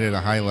never played it at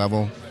a high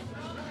level,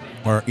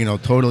 or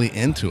totally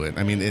into it.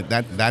 I mean,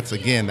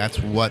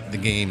 that's what the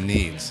game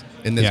needs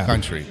in this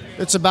country.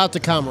 It's about the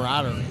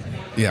camaraderie.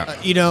 Yeah.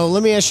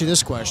 Let me ask you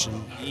this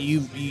question.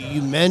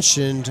 You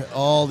mentioned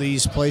all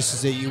these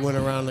places that you went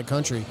around the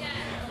country.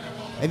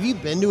 Have you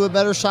been to a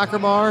better soccer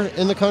bar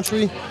in the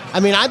country? I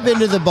mean, I've been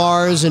to the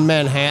bars in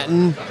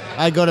Manhattan.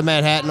 I go to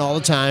Manhattan all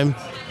the time.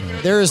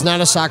 There is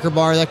not a soccer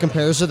bar that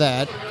compares to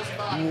that.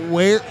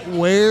 Where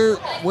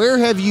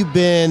have you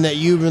been that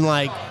you've been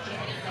like,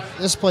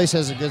 this place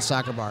has a good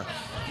soccer bar?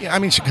 Yeah, I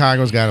mean,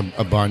 Chicago's got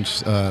a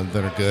bunch that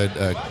are good.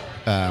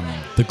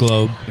 The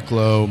Globe. The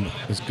Globe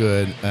is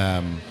good.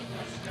 I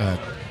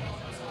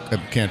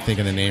can't think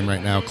of the name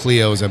right now.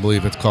 Cleo's, I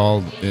believe it's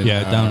called.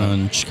 Down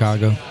on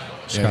Chicago.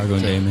 Chicago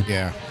and Damon.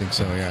 Yeah, I think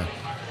so, yeah.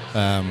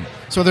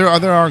 So there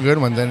are good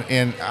ones,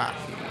 and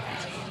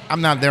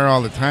I'm not there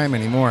all the time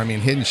anymore. I mean,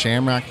 Hidden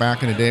Shamrock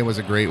back in the day was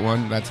a great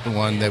one. That's the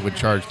one that would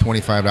charge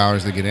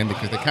 $25 to get in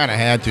because they kind of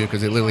had to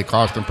because it literally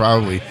cost them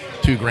probably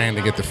 $2,000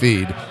 to get the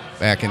feed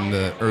back in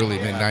the early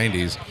mid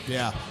 '90s.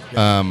 Yeah.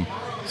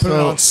 Put it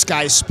on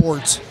Sky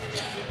Sports.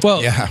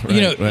 Well, Yeah, right,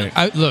 you know, right.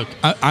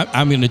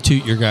 I'm going to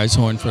toot your guys'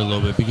 horn for a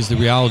little bit because the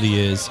reality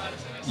is,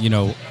 you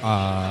know,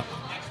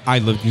 I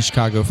lived in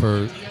Chicago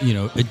for, you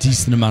know, a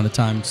decent amount of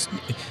time.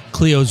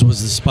 Cleo's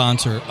was the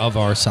sponsor of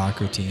our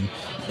soccer team.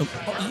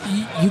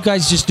 You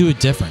guys just do it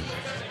different.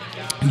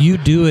 You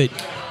do it.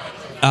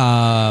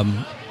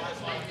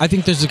 I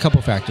think there's a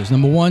couple factors.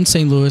 Number one,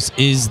 St. Louis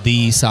is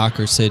the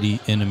soccer city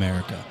in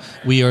America.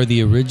 We are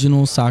the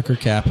original soccer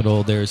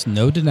capital. There's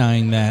no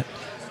denying that.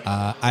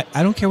 I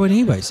don't care what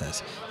anybody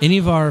says. Any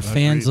of our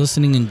fans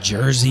listening in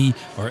Jersey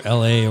or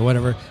LA or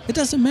whatever, it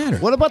doesn't matter.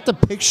 What about the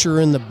picture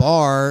in the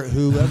bar?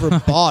 Whoever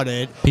bought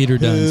it, Peter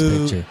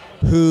Dunn's picture.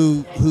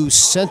 Who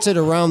sent it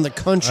around the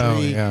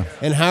country,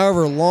 and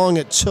however long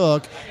it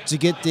took to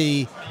get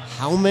the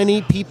how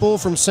many people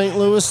from St.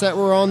 Louis that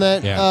were on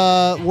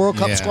that World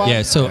Cup squad?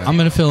 Yeah, so I'm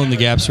going to fill in the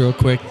gaps real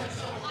quick.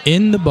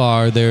 In the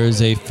bar, there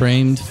is a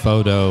framed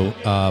photo,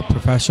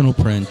 professional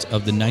print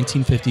of the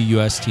 1950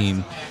 U.S.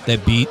 team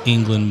that beat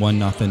England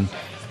 1-0.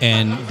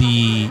 And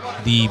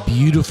the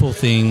beautiful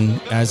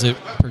thing as it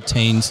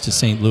pertains to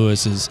St.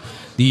 Louis is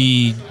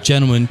the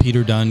gentleman,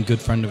 Peter Dunn,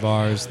 good friend of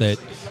ours, that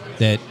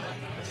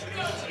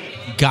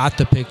got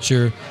the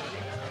picture.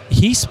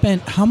 He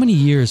spent how many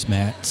years,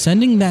 Matt,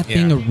 sending that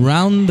thing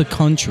around the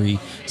country,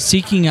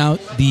 seeking out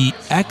the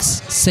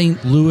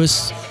ex-St.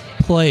 Louis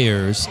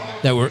players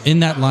that were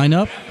in that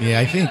lineup. Yeah,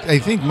 I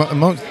think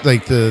most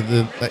like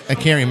the I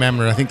can't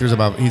remember. I think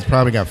he's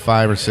probably got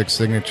 5 or 6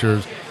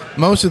 signatures.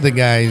 Most of the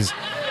guys,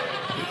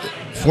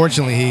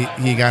 fortunately,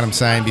 he got them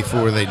signed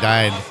before they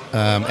died.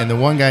 And the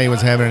one guy he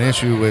was having an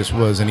issue with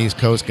was an East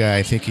Coast guy.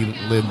 I think he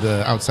lived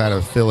outside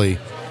of Philly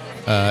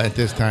at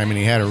this time, and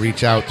he had to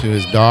reach out to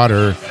his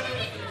daughter,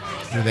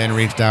 who then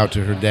reached out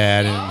to her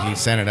dad, and he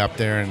sent it up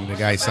there, and the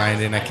guy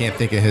signed it. And I can't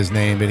think of his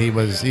name, but he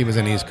was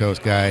an East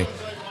Coast guy.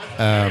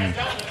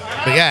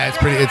 But yeah,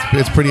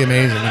 it's pretty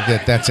amazing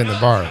that that's in the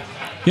bar.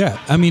 Yeah,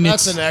 I mean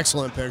that's an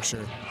excellent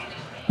picture.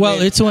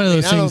 Well, it's one of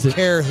those things. I don't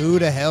care who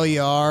the hell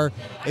you are.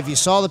 If you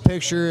saw the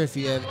picture, if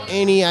you have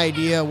any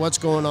idea what's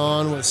going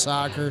on with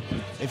soccer,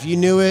 if you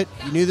knew it,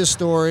 you knew the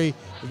story.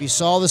 If you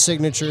saw the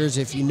signatures,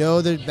 if you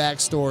know the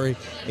backstory,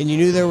 and you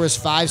knew there was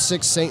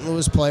 5-6 St.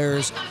 Louis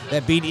players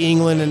that beat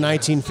England in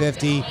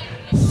 1950,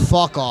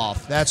 fuck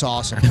off. That's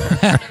awesome.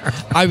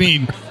 I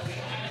mean,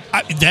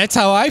 that's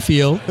how I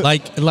feel.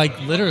 Like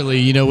literally,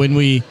 you know, when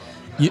we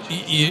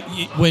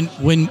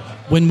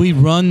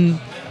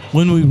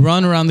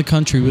run around the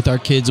country with our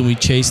kids and we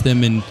chase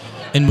them and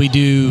we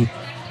do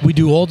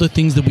all the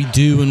things that we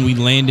do and we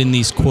land in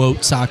these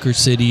quote soccer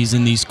cities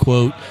and these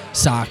quote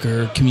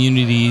soccer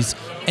communities,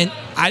 and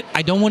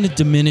I don't want to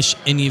diminish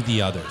any of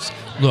the others.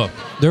 Look,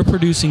 they're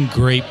producing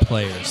great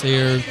players.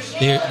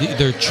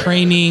 They're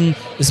training,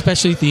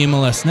 especially at the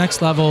MLS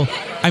Next level.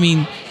 I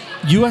mean,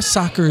 U.S.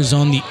 soccer is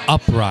on the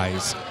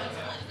uprise.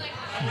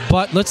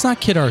 But let's not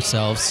kid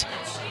ourselves.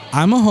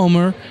 I'm a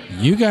homer.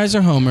 You guys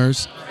are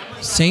homers.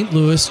 St.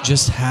 Louis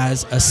just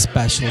has a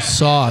special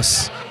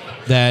sauce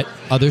that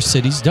other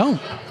cities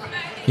don't.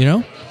 You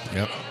know?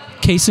 Yep.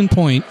 Case in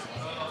point,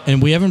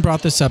 and we haven't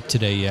brought this up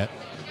today yet.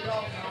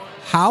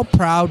 How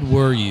proud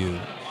were you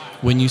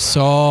when you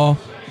saw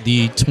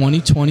the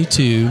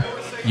 2022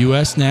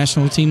 U.S.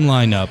 national team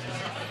lineup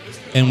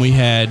and we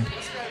had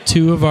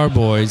 2 of our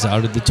boys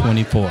out of the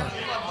 24?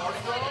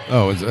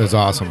 Oh, it's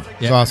awesome.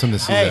 It's awesome to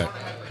see that.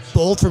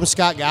 Both from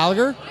Scott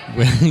Gallagher,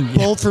 Yeah.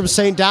 both from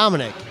St.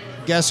 Dominic.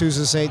 Guess who's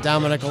a St.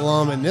 Dominic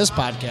alum in this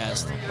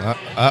podcast?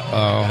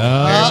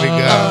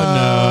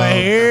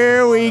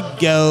 Here we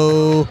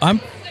go.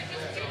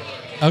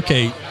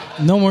 Okay,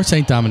 no more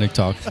St. Dominic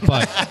talk,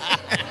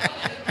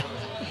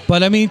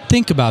 but I mean,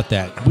 think about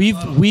that.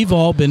 We've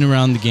all been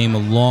around the game a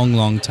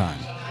long time.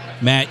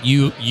 Matt,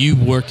 you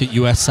worked at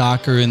U.S.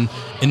 Soccer in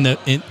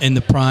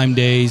the prime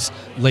days,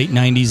 late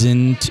 '90s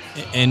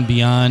and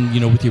beyond. You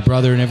know, with your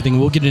brother and everything.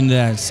 We'll get into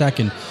that in a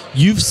second.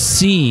 You've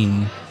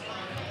seen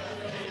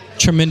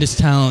tremendous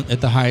talent at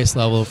the highest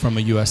level from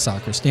a U.S.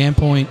 soccer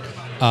standpoint,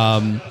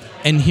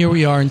 and here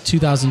we are in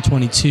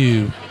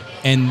 2022,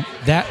 and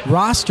that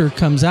roster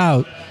comes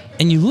out,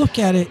 and you look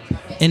at it,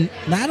 and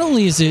not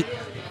only is it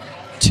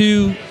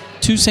two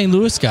St.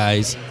 Louis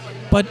guys,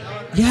 but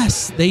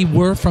yes, they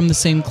were from the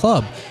same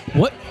club.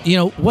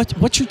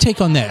 What's your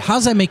take on that? How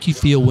does that make you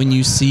feel when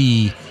you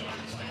see?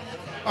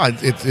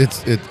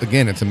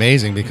 It's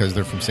amazing because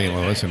they're from St.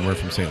 Louis and we're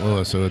from St.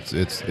 Louis, so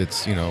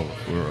it's you know,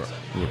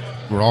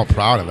 we're all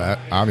proud of that,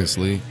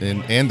 obviously,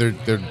 and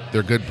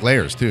they're good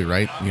players too,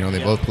 right? You know,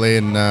 they both play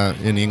in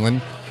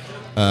England.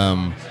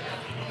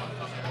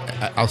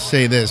 I'll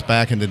say this: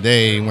 back in the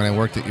day when I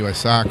worked at U.S.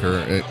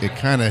 Soccer, it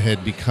kind of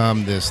had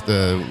become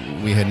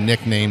we had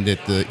nicknamed it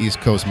the East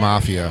Coast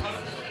Mafia.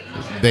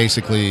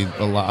 Basically,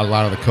 a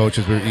lot of the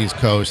coaches were East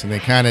Coast, and they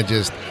kind of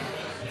just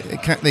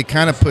they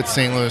kind of put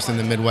St. Louis in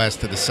the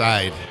Midwest to the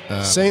side.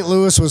 St.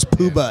 Louis was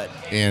poo butt.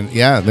 And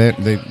yeah,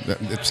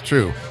 it's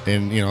true.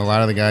 And a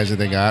lot of the guys that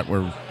they got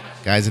were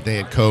guys that they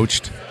had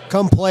coached.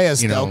 Come play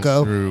us,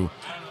 Delco.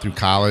 Through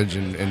college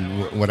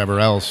and whatever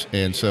else.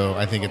 And so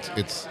I think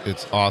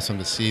it's awesome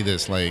to see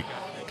this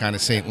kind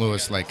of St.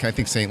 Louis. I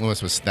think St.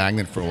 Louis was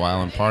stagnant for a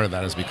while, and part of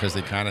that is because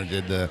they kind of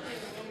did the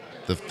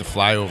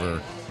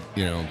flyover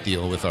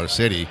deal with our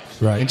city,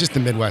 right, and just the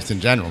Midwest in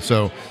general.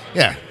 So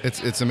yeah,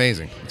 it's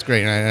amazing. It's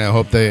great, and I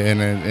hope they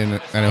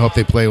and I hope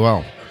they play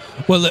well.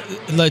 Well,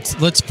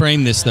 let's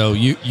frame this though.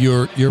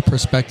 Your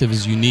perspective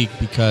is unique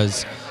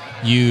because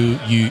you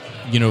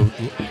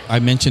I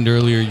mentioned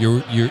earlier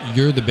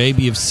you're the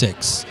baby of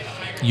 6.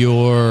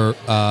 Your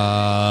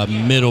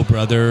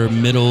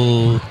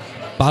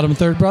bottom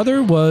third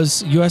brother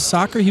was U.S.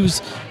 Soccer. He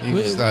was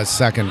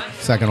second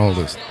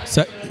oldest.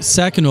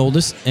 Second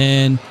oldest,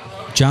 and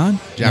John.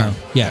 No.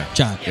 Yeah,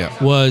 John. Yeah.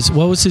 What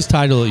was his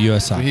title at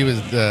U.S. Soccer? He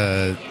was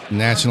the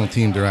national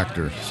team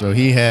director. So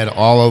he had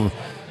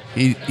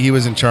he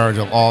was in charge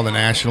of all the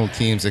national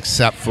teams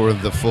except for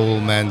the full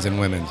men's and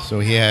women's. So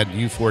he had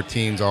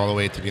U14s all the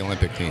way to the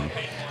Olympic team,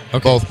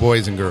 both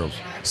boys and girls.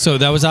 So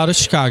that was out of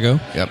Chicago.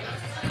 Yep.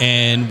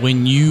 And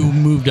when you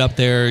moved up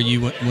there,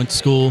 you went to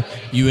school,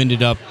 you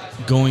ended up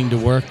going to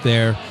work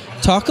there.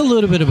 Talk a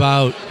little bit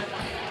about,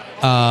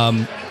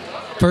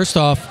 first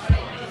off,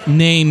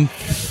 name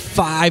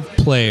 5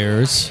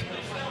 players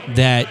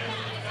that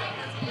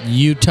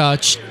you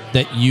touched,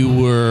 that you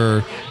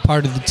were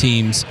part of the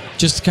teams,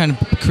 just to kind of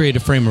create a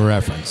frame of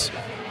reference.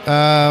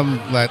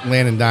 Like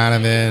Landon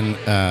Donovan,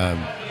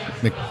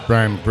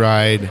 Brian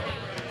McBride,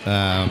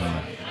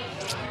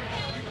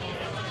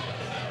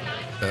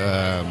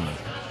 oh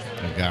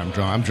God,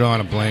 I'm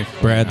drawing a blank.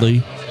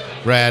 Bradley,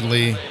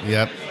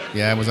 yep.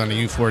 Yeah, I was on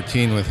the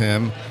U14 with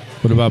him.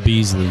 What about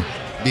Beasley?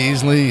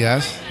 Beasley,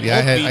 yes.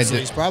 Yeah,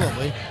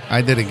 probably.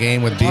 I did a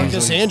game with Demarcus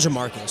Beasley. and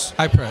Jamarcus.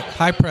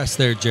 High press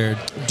there, Jared.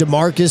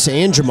 Demarcus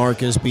and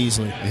Jamarcus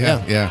Beasley.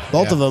 Yeah.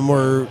 Both of them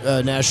were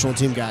national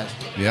team guys.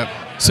 Yep.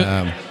 So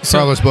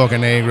Carlos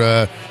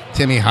Bocanegra,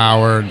 Timmy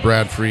Howard,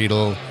 Brad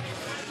Friedel,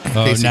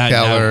 Casey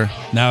Keller.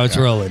 Now it's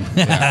rolling.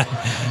 Yeah.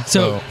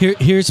 So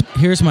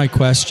here's my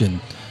question.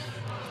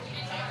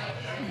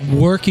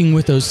 Working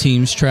with those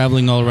teams,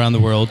 traveling all around the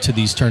world to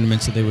these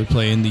tournaments that they would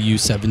play in, the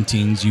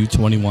U17s,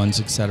 U21s,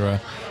 etc.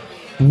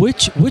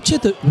 Which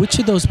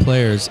of those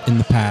players in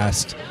the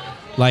past,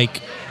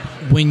 like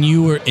when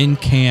you were in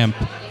camp,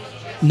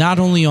 not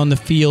only on the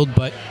field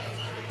but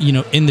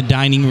in the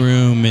dining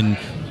room and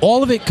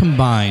all of it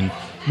combined,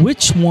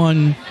 which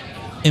one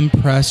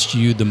impressed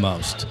you the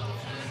most?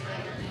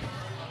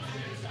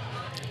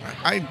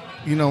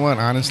 You know what?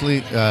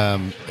 Honestly,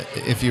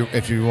 if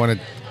you want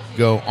to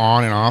go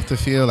on and off the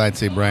field, I'd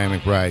say Brian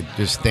McBride.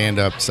 Just stand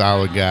up,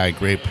 solid guy,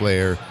 great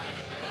player,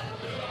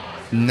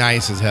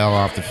 nice as hell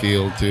off the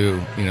field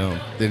too.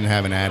 Didn't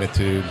have an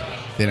attitude,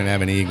 didn't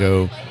have an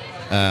ego.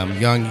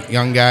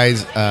 Young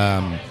guys.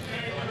 I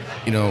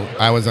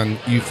was on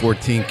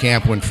U14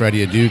 camp when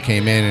Freddie Adu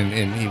came in,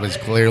 and he was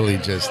clearly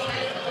just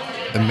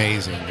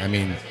amazing. I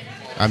mean,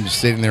 I'm just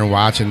sitting there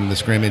watching the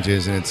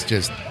scrimmages, and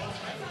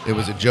it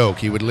was a joke.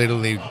 He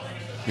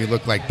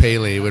looked like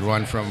Pele. He would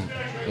run from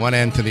one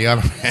end to the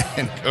other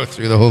and go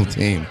through the whole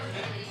team.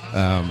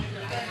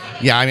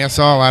 I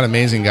saw a lot of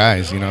amazing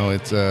guys. It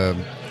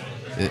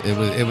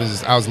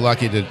was. I was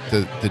lucky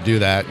to do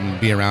that and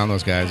be around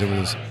those guys. It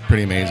was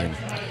pretty amazing.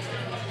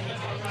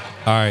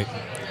 All right.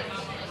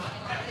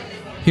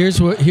 Here's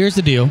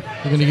the deal.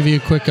 We're going to give you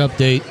a quick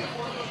update.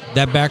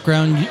 That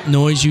background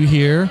noise you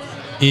hear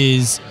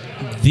is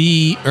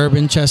the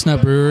Urban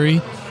Chestnut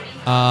Brewery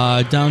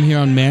down here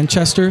on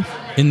Manchester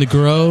in the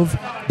Grove.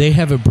 They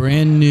have a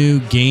brand new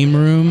game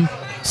room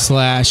 /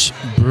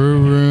 brew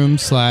room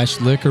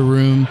 / liquor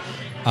room.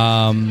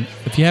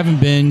 If you haven't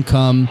been,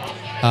 come.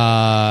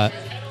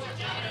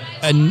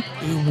 And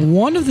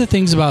one of the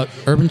things about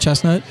Urban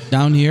Chestnut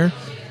down here,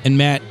 and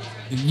Matt,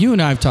 you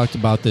and I have talked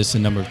about this a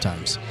number of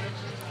times.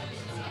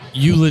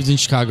 You lived in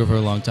Chicago for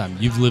a long time.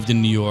 You've lived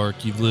in New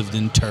York. You've lived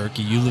in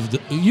Turkey. You've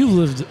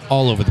lived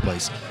all over the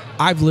place.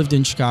 I've lived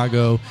in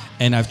Chicago,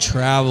 and I've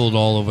traveled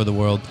all over the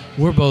world.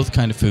 We're both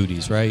kind of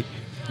foodies, right?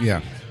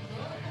 Yeah.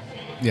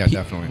 Yeah,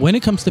 definitely. When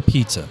it comes to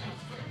pizza,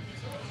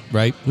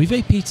 right? We've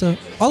ate pizza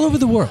all over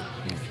the world.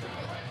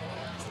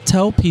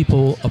 Tell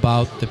people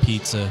about the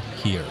pizza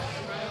here.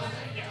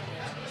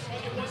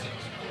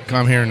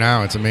 Come here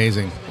now. It's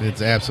amazing.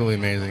 It's absolutely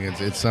amazing.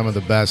 It's some of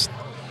the best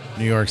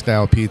New York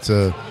style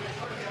pizza,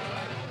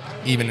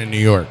 even in New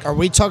York. Are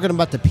we talking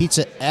about the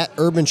pizza at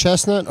Urban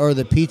Chestnut or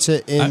the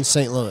pizza in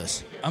St.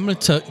 Louis? I'm going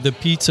to tell the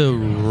pizza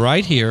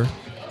right here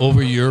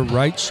over your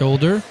right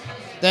shoulder.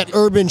 That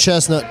Urban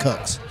Chestnut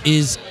cooks.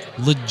 Is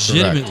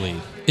legitimately,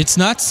 correct. It's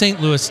not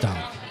St. Louis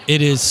style.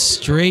 It is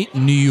straight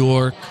New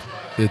York.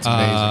 It's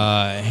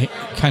amazing.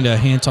 Kind of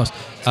hand tossed.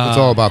 It's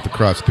all about the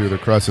crust, too. The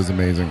crust is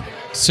amazing.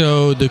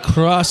 So the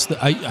crust,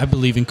 I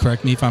believe, and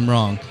correct me if I'm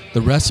wrong,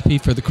 the recipe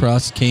for the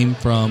crust came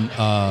from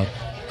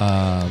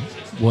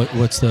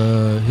What's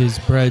his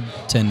bread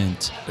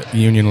tenant?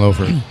 Union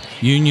Loafer.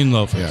 Union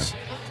Loafers. Yeah.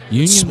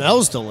 Union.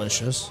 Smells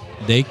delicious.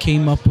 They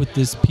came up with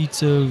this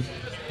pizza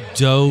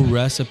dough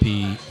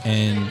recipe,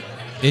 and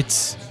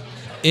it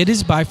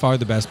is by far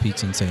the best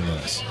pizza in St.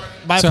 Louis.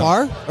 By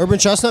far, Urban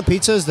Chestnut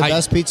Pizza is the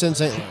best pizza in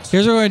St. Louis.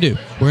 Here's what we're going to do.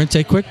 We're going to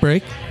take a quick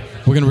break.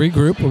 We're going to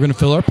regroup. We're going to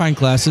fill our pint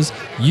glasses.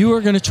 You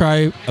are going to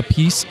try a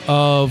piece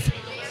of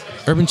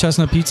Urban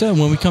Chestnut Pizza, and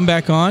when we come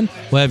back on,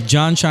 we'll have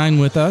John Shine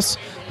with us.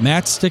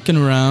 Matt's sticking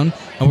around,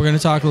 and we're going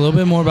to talk a little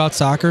bit more about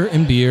soccer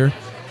and beer,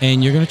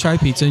 and you're going to try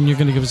pizza, and you're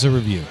going to give us a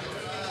review.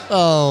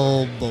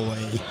 Oh, boy.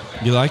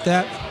 You like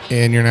that?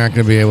 And you're not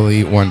going to be able to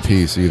eat one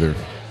piece either.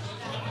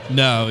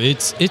 No,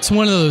 it's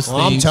one of those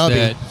I'm things tubby,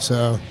 that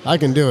so I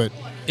can do it.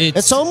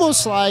 it's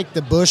almost like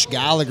the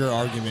Bush-Gallagher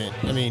argument.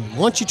 I mean,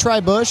 once you try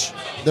Bush,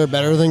 they're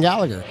better than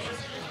Gallagher.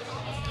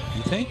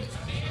 You think?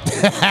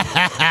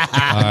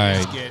 All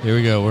right, here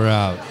we go. We're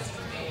out.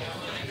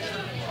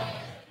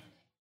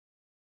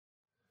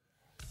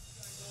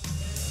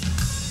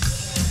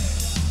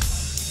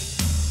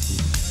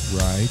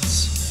 Right.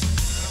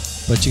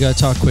 But you got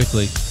to talk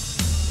quickly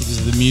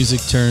because the music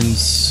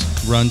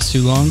runs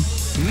too long.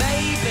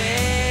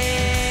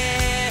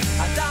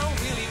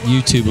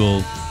 YouTube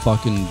will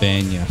fucking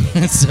ban you.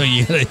 So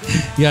you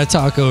gotta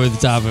talk over the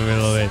top of it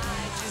a little bit.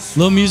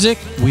 Little music.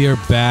 We are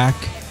back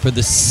for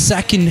the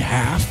second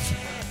half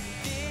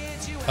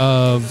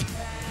of,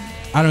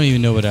 I don't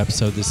even know what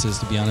episode this is,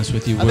 to be honest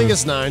with you. I think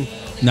it's 9.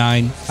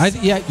 9.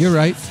 Yeah, you're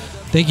right.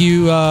 Thank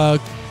you,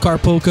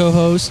 Carpool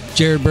co-host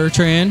Jared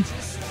Bertrand.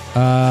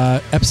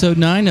 Episode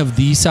 9 of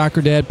the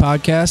Soccer Dad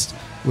podcast,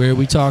 where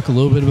we talk a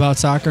little bit about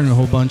soccer and a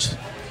whole bunch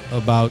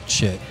about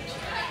shit.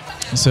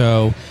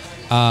 So,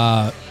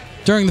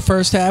 during the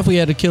first half, we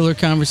had a killer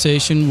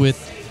conversation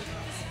with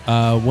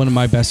one of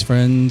my best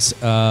friends,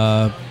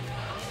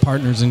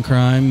 partners in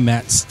crime,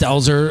 Matt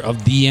Stelzer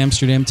of the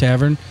Amsterdam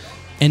Tavern.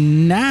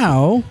 And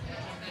now,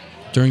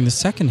 during the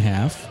second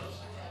half,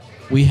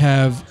 we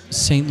have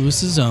St.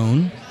 Louis's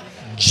own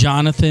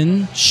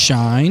Jonathan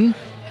Shine.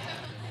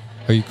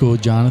 Are you cool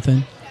with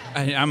Jonathan?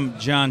 I'm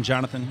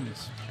Jonathan.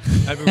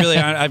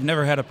 I've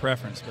never had a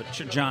preference, but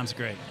John's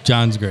great.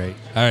 John's great.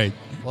 All right.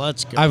 Well,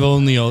 that's good. I've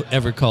only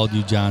ever called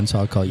you John, so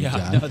I'll call you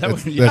John. No,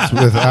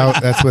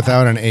 That's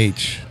without an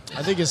H.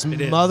 I think his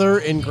mother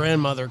and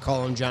grandmother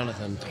call him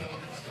Jonathan.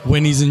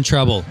 When he's in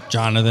trouble,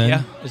 Jonathan.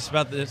 Yeah, it's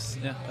about this.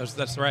 Yeah,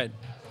 that's right.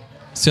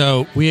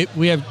 So we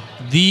have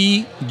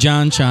the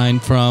John Shine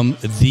from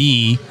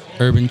the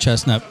Urban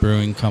Chestnut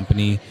Brewing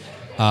Company.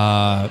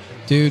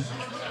 Dude,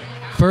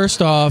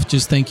 first off,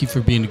 just thank you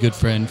for being a good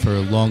friend for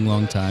a long,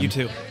 long time. You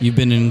too. You've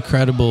been an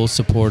incredible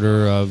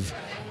supporter of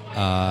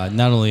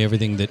not only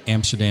everything that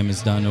Amsterdam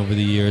has done over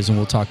the years, and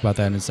we'll talk about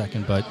that in a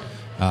second, but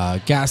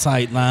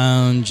Gaslight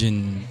Lounge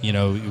and,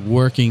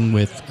 working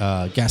with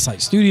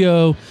Gaslight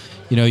Studio.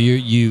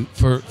 You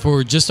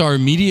for just our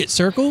immediate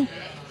circle,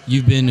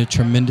 you've been a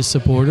tremendous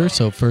supporter.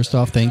 So first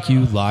off, thank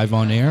you live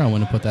on air. I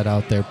want to put that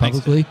out there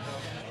publicly.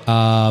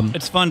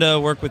 It's fun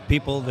to work with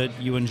people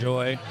that you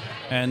enjoy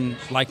and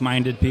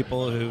like-minded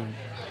people who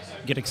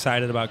get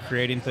excited about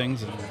creating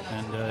things,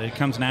 and it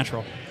comes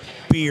natural.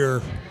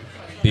 Beer.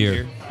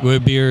 Well,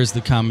 beer is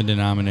the common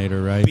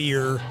denominator, right?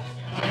 Beer.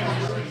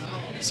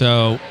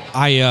 So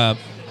I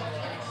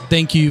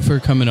thank you for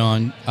coming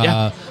on.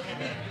 Yeah.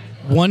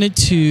 Wanted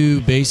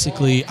to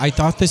I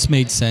thought this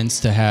made sense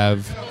to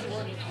have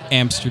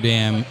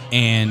Amsterdam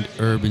and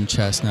Urban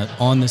Chestnut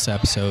on this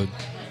episode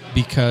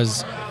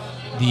because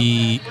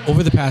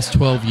over the past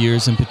 12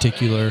 years in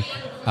particular,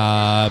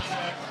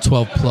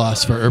 12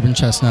 plus for Urban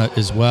Chestnut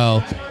as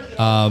well,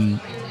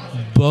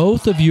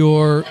 both of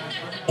your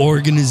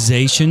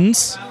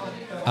organizations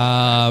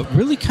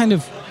really kind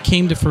of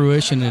came to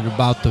fruition at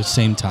about the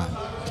same time.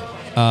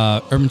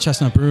 Urban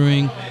Chestnut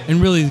Brewing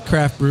and really the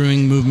craft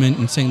brewing movement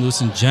in St.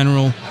 Louis in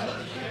general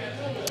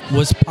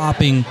was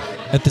popping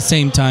at the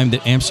same time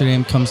that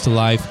Amsterdam comes to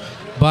life.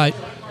 But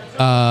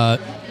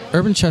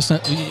Urban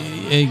Chestnut,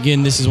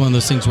 again, this is one of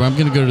those things where I'm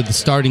going to go to the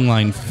starting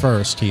line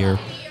first here.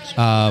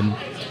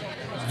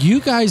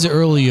 You guys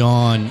early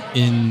on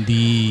in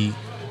the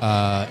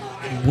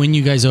when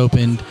you guys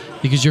opened,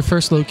 because your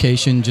first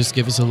location, just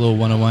give us a little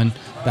 101,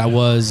 that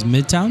was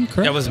Midtown,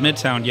 correct? That was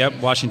Midtown, yep,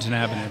 Washington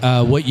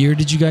Avenue. What year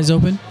did you guys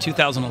open?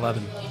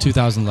 2011.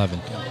 2011.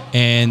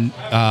 And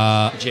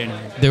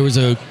January. there was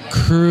a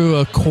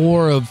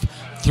core of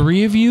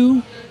 3 of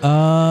you?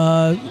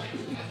 Yeah,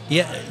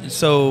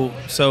 so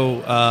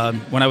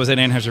when I was at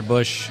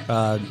Anheuser-Busch,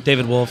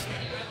 David Wolf,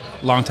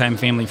 longtime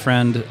family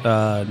friend,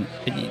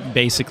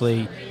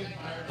 basically,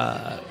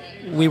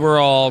 we were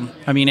all,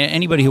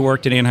 anybody who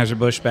worked at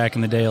Anheuser-Busch back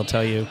in the day will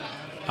tell you,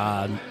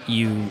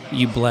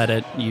 you bled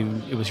it,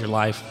 it was your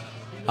life.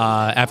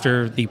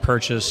 After the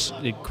purchase,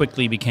 it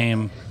quickly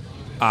became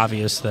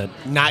obvious that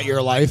Not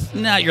your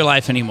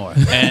life anymore,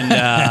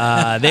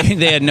 and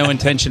they had no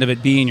intention of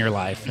it being your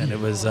life, and it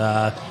was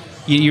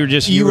you were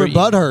just You were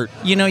butthurt.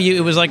 You know, it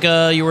was like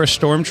you were a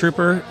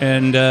stormtrooper,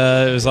 and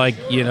it was like,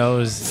 you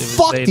know,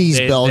 Fuck these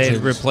Belgians.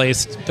 They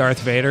replaced Darth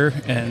Vader,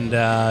 and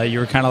you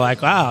were kind of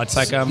like, wow, it's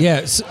like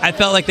Yes. I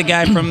felt like the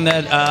guy from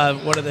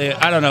that. What are they?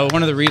 I don't know.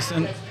 One of the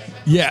recent.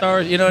 Yeah.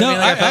 Stars, you know what No,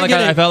 I mean? Like,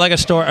 I felt like a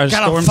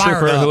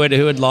stormtrooper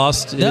who had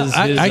lost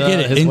I get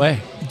it. his And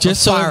way.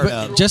 Just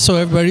so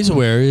everybody's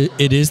aware,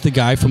 it is the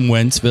guy from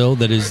Wentzville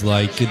that is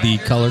like the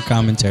color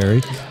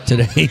commentary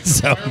today.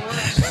 So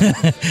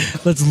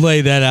let's lay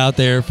that out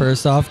there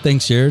first off.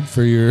 Thanks, Jared,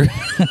 for your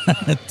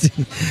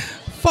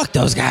fuck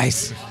those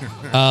guys.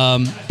 But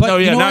no, yeah,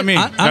 you know not what? me.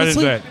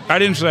 Honestly, I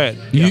didn't say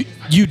it.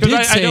 You did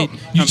I say it.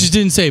 You just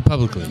didn't say it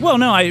publicly. Well,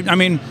 no, I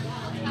mean,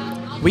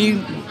 we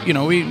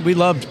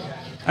loved.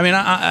 I mean,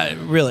 I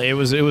really, it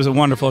was a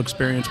wonderful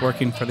experience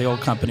working for the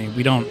old company.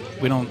 We don't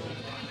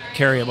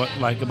carry a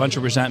bunch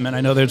of resentment.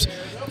 I know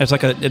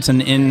it's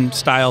an in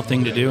style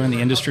thing to do in the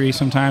industry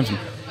sometimes, and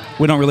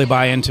we don't really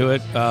buy into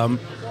it.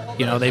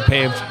 You know, they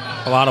paved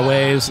a lot of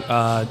ways.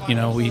 You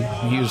know, we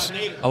use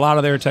a lot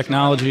of their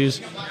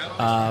technologies,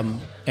 and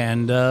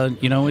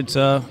you know, it's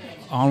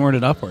onward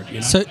and upward. You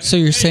know? So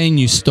you're saying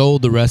you stole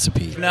the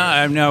recipe? No,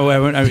 I'm not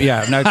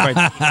quite.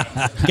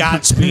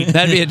 Godspeed.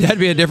 That'd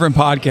be a different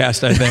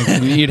podcast, I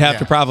think. You'd have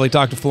to probably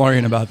talk to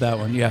Florian about that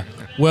one. Yeah.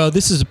 Well,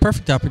 this is a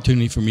perfect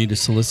opportunity for me to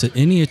solicit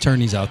any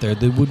attorneys out there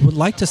that would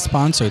like to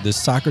sponsor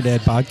this Soccer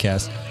Dad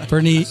podcast for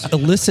any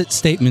illicit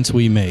statements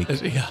we make.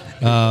 Yeah.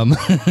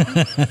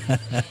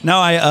 No,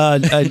 I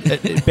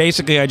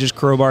basically I just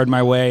crowbarred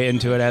my way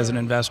into it as an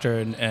investor,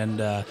 and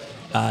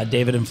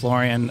David and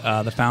Florian,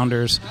 the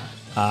founders,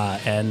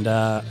 and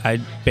I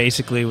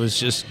basically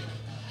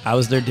I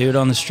was their dude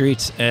on the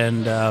streets,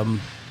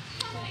 and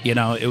you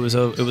know, it was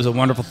a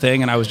wonderful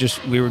thing, and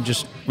we were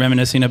just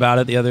reminiscing about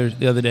it the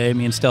other day.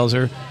 Me and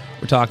Stelzer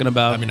were talking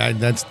about. I mean,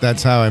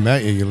 that's how I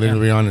met you. You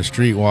literally on the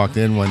street walked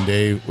in one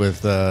day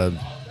with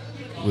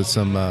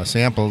some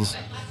samples,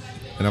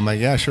 and I'm like,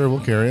 yeah, sure,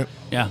 we'll carry it.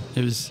 Yeah,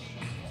 it was.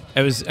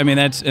 I mean,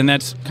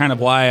 that's kind of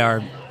why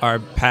our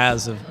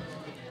paths have,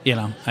 you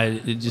know,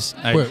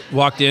 I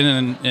walked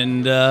in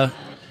and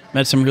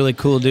met some really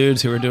cool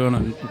dudes who were doing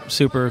a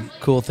super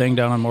cool thing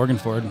down on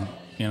Morganford, and,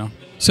 you know.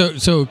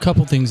 So a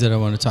couple things that I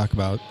want to talk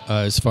about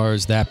as far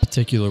as that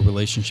particular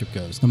relationship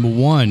goes. Number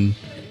one,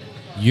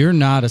 you're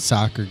not a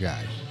soccer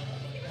guy.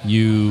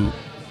 You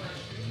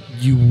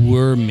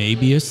were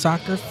maybe a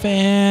soccer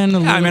fan.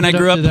 I mean, I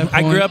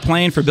grew up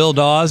playing for Bill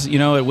Dawes, you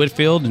know, at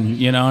Whitfield, and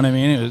you know what I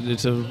mean.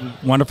 It's a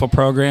wonderful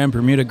program,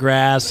 Bermuda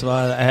grass.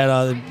 I had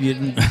all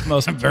the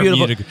most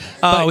beautiful.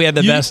 Oh, we had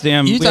the best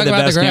damn. We had the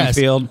best damn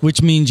field.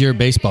 Which means you're a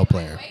baseball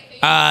player.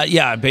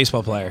 Yeah,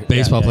 baseball player.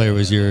 Baseball player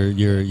was your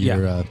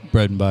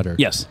bread and butter.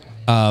 Yes.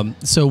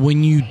 So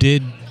when you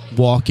did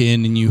walk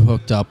in and you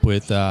hooked up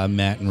with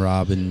Matt and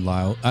Rob and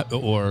Lyle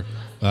or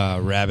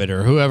Rabbit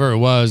or whoever it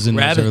was, in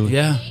Rabbit, those early,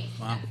 yeah.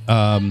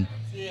 Wow.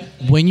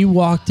 When you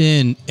walked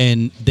in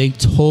and they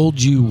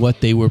told you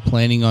what they were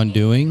planning on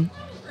doing,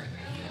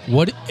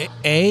 what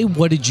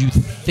did you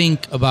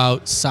think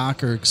about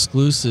Soccer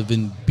Exclusive,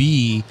 and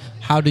B,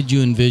 how did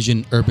you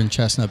envision Urban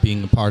Chestnut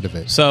being a part of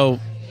it? So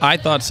I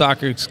thought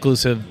Soccer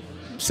Exclusive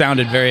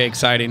sounded very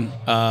exciting.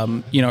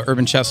 You know,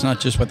 Urban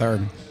Chestnut, just with our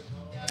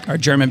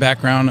German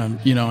background,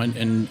 you know,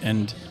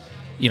 and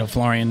you know,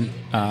 Florian,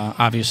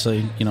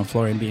 obviously, you know,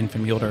 Florian being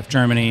from Muhldorf,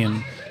 Germany,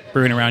 and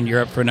brewing around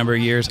Europe for a number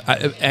of years.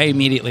 I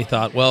immediately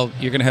thought, well,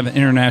 you're going to have an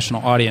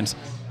international audience.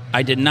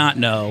 I did not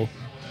know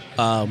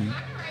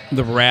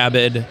the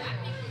rabid,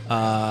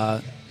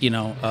 you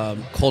know,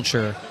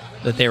 culture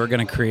that they were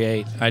going to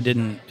create. I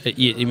didn't.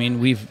 I mean,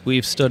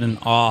 we've stood in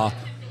awe.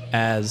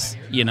 As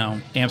you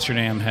know,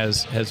 Amsterdam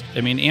has.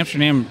 I mean,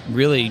 Amsterdam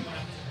really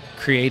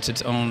creates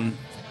its own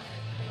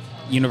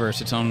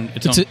universe, its own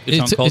culture.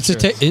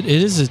 It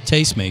is a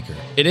tastemaker.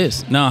 It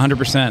is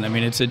 100%. I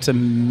mean, it's a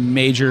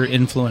major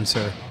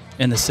influencer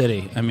in the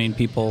city. I mean,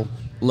 people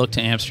look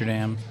to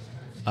Amsterdam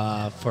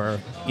for,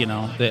 you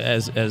know,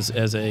 as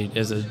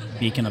a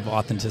beacon of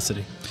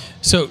authenticity.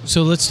 So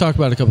let's talk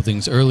about a couple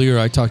things. Earlier,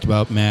 I talked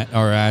about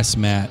asked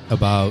Matt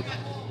about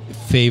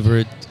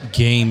favorite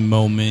game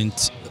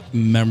moment,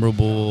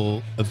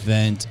 memorable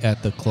event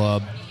at the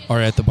club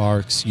or at the bar,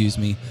 excuse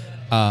me.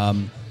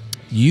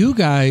 You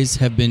guys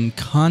have been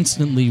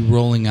constantly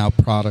rolling out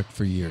product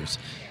for years,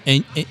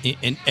 and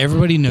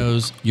everybody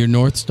knows your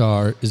North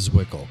Star is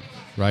Zwickel,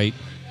 right?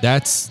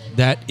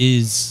 That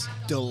is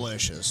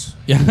delicious.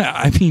 Yeah,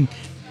 I mean,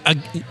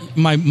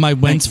 my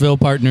Wentzville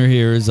partner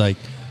here is like,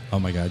 oh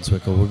my God,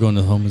 Zwickel, we're going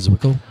to the home of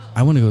Zwickel.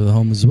 I want to go to the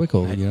home of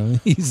Zwickel. You know,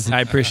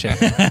 I appreciate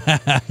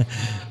it.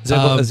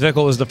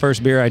 Zwickel was the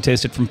first beer I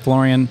tasted from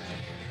Florian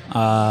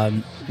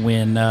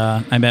when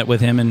I met with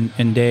him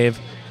and Dave.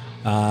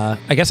 I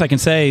guess I can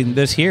say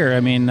this here. I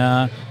mean,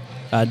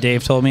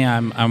 Dave told me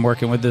I'm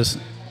working with this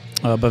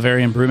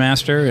Bavarian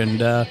brewmaster,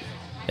 and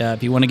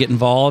if you want to get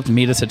involved,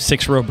 meet us at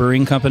 6 Row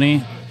Brewing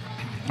Company.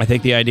 I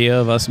think the idea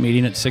of us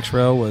meeting at 6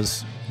 Row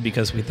was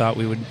because we thought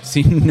we would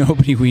see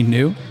nobody we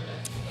knew,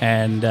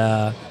 and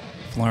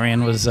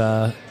Florian was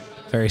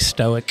very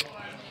stoic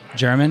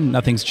German.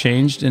 Nothing's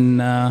changed in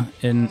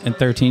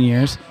 13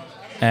 years,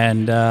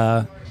 and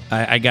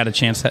I got a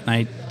chance that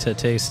night to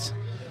taste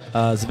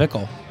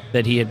Zwickel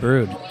that he had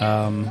brewed,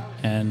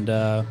 and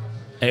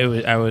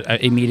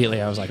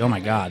immediately I was like, oh my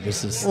God,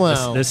 this is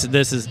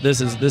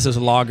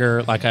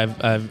lager. Like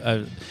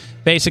I've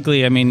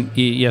basically, I mean,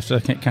 you have to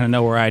kind of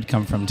know where I'd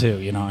come from too,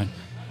 you know,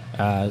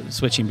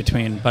 switching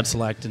between Bud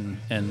Select and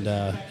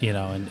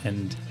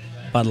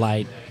Bud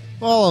Light.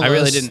 I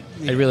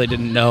really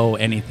didn't know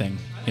anything.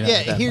 You know,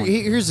 yeah,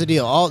 here's the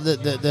deal. All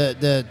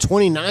the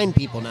 29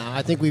 people now.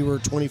 I think we were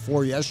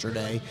 24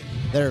 yesterday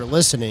that are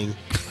listening.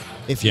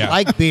 If you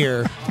like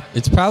beer,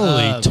 it's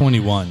probably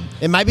 21.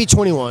 It might be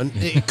 21.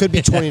 It could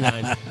be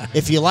 29.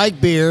 If you like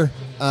beer,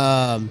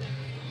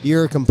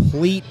 you're a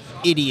complete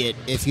idiot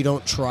if you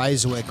don't try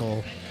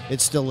Zwickel.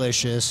 It's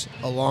delicious,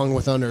 along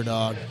with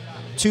Underdog.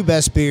 2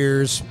 best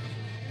beers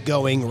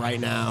going right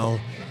now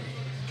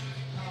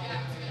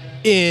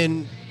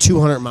in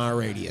 200-mile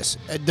radius.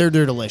 They're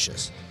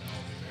delicious.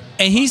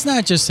 And he's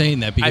not just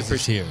saying that because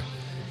he's here.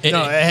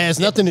 No, it has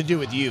nothing to do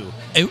with you.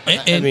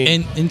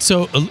 And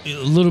so a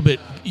little bit,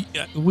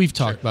 we've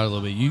talked about it a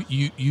little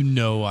bit. You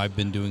know, I've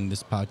been doing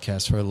this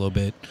podcast for a little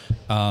bit,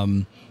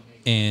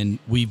 and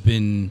we've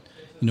been,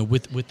 you know,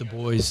 with the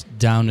boys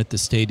down at the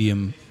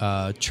stadium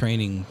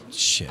training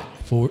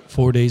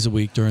 4 days a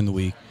week during the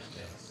week,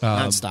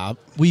 nonstop.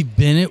 We've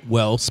been at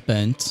Well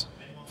Spent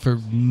for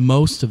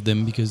most of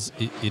them because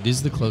it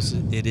is the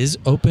closest. It is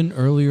open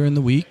earlier in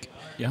the week.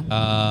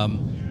 Yeah.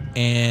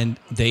 And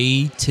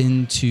they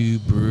tend to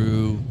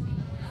brew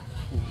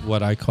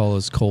what I call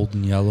as cold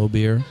and yellow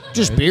beer.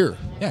 Just beer.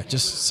 Yeah,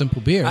 just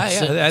simple beer. I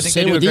think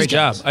they do a great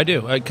job. I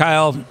do.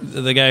 Kyle,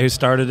 the guy who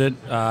started it,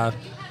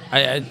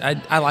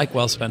 I like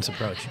Well Spent's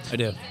approach. I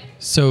do.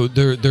 So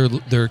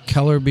their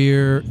Keller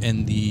beer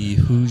and the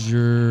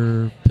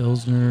Hoosier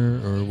Pilsner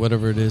or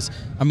whatever it is.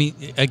 I mean,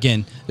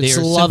 again, it's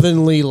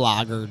slovenly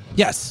lagered.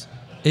 Yes.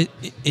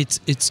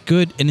 It's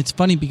good, and it's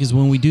funny because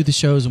when we do the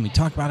shows and we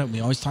talk about it,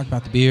 we always talk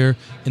about the beer.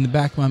 In the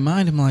back of my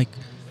mind, I'm like,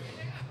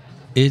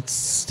 it's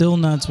still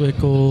not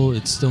Zwickel.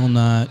 It's still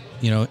not,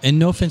 you know. And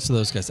no offense to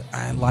those guys,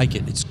 I like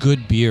it. It's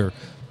good beer,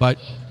 but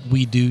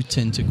we do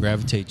tend to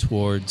gravitate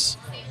towards,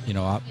 you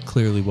know,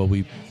 clearly what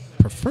we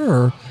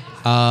prefer.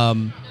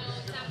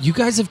 You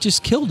guys have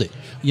just killed it.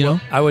 You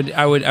know, I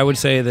would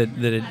say that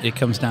it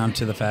comes down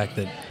to the fact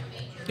that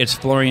it's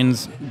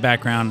Florian's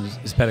background,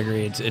 his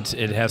pedigree.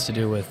 It has to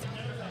do with,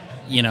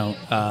 you know,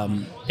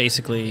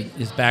 basically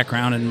his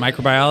background in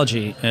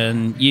microbiology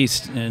and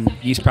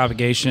yeast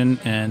propagation,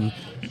 and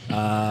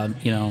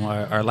you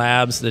know, our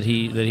labs that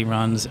he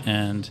runs,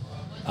 and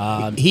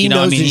he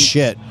knows his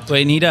shit.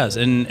 And he does,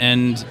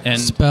 and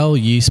spell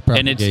yeast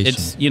propagation. And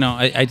it's you know,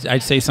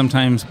 I'd say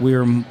sometimes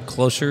we're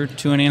closer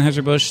to an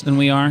Anheuser-Busch than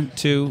we are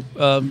to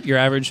your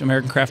average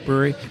American craft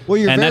brewery. Well,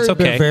 you're and very that's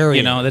okay. Bavarian.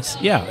 You know, that's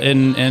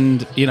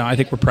and you know, I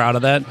think we're proud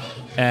of that.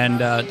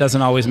 And it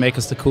doesn't always make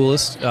us the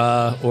coolest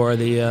or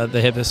the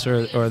hippest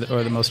or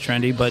the most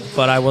trendy,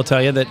 but I will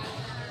tell you that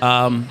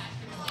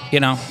you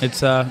know,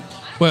 it's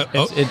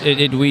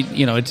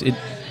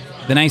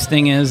the nice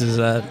thing is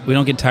we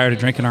don't get tired of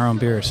drinking our own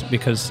beers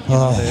because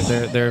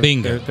they're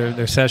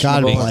sessionable.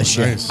 God bless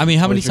you. I mean,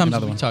 how many times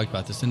have we talked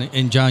about this?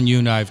 And John, you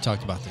and I have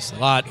talked about this a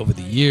lot over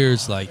the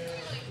years, like,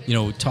 you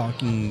know,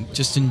 talking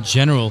just in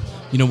general.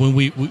 You know, when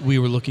we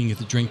were looking at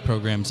the drink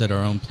programs at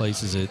our own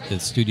places at the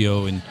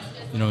studio, and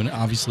you know, and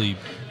obviously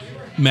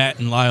Matt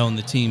and Lyle and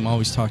the team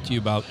always talk to you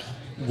about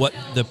what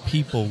the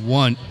people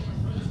want.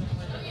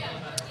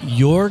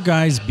 Your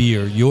guys'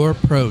 beer, your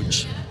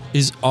approach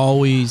is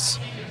always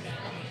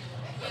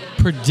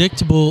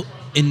predictable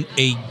in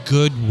a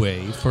good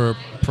way for a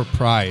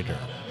proprietor.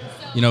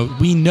 You know,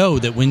 we know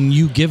that when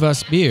you give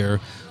us beer,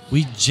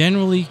 we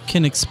generally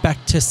can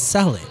expect to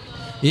sell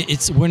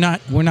it. We're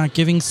not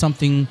giving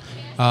something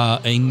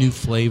a new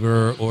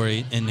flavor or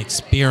an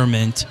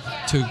experiment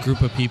to a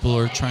group of people,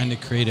 or trying to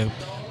create a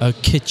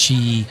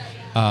kitschy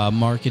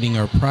marketing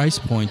or price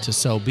point to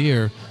sell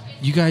beer.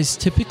 You guys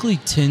typically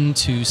tend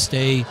to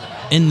stay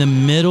in the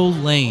middle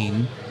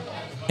lane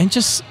and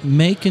just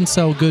make and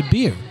sell good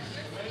beer.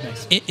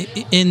 Nice.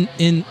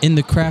 In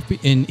the craft,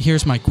 and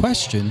here's my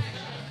question: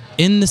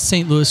 in the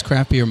St. Louis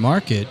craft beer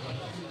market,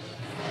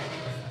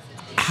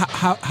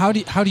 how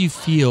do you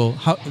feel?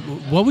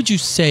 What would you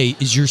say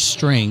is your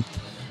strength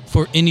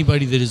for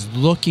anybody that is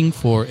looking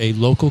for a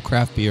local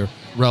craft beer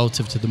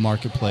relative to the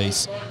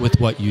marketplace with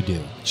what you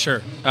do?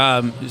 Sure.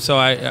 So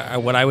I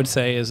what I would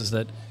say is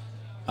that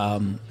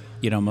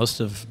you know, most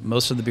of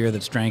the beer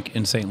that's drank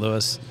in St.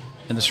 Louis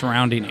and the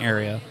surrounding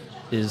area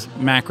is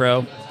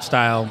macro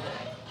style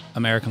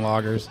American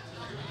lagers.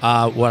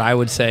 What I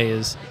would say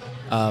is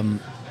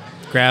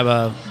grab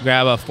a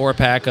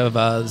 4-pack of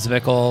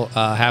Zwickel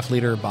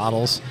half-liter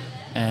bottles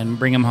and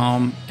bring them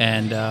home,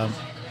 and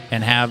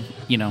have,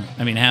 you know,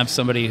 I mean, have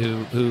somebody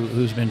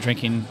who's been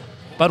drinking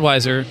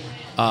Budweiser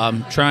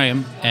try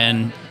them,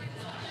 and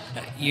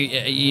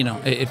you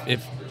know,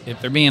 if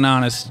they're being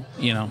honest,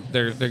 you know,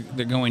 they're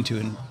going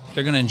to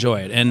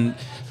enjoy it. And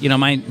you know,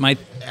 my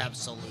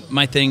absolutely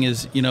my thing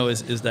is,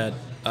 is that,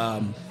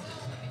 we've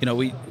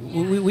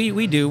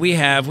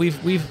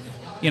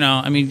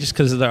I mean, just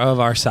because of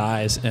our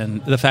size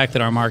and the fact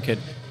that our market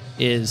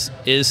is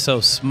so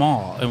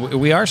small, and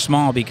we are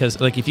small because,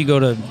 like, if you go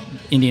to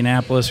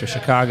Indianapolis or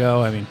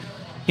Chicago, I mean,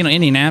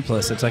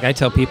 Indianapolis, it's like I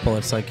tell people,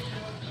 it's like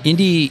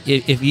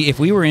if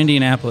we were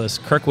Indianapolis,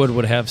 Kirkwood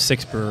would have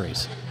 6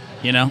 breweries.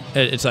 We're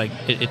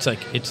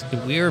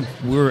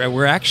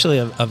actually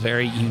a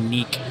very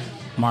unique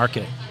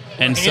market,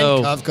 and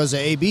so because of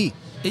AB.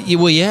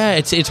 Well, yeah,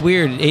 it's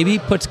weird. AB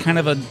puts kind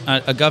of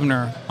a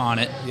governor on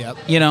it. Yep.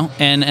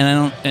 And I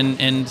don't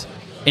and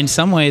in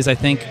some ways I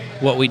think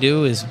what we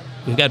do is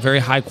we've got very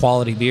high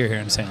quality beer here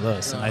in St.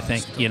 Louis, and I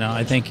think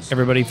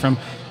everybody from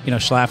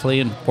Schlafly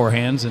and Four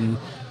Hands and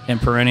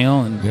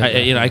Perennial,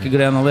 and I could go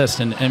down the list,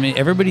 and I mean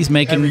everybody's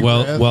making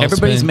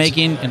everybody's spent.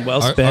 making and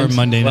well spent, our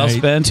Monday well night,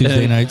 spent,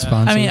 Tuesday night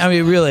sponsors. I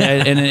mean really,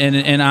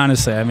 and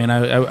honestly, I mean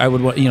I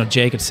would want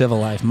Jake at Civil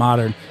Life,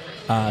 Modern.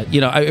 I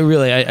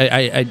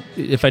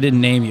if I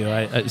didn't name you,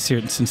 I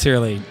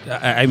sincerely,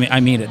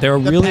 I mean it. There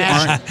really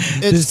aren't.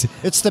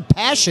 It's the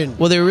passion.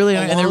 Well, there really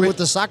aren't. Along with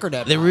the Soccer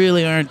Dad. There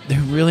really aren't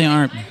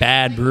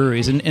bad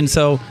breweries, and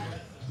so,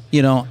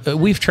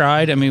 we've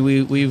tried. I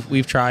mean,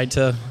 we've tried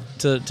to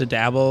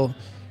dabble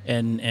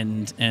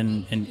and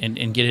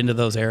get into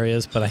those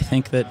areas, but I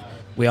think that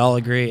we all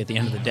agree at the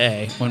end of the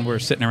day when we're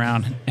sitting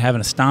around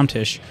having a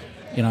Stammtisch,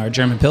 our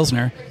German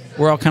Pilsner.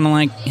 We're all kind of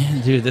like,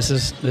 dude, this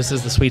is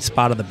the sweet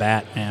spot of the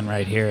bat, man,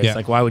 right here. It's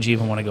like, why would you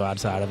even want to go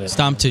outside of it?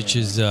 Stammtisch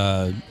is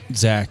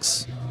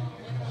Zach's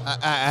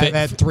I've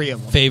had 3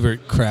 of them.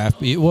 favorite craft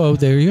beer. Whoa,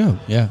 there you go.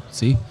 Yeah,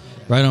 see?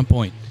 Right on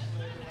point.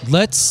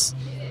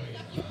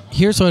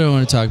 Here's what I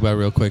want to talk about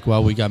real quick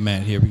while we got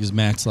Matt here, because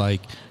Matt's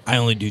like, I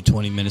only do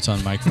 20 minutes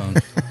on microphone,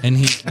 and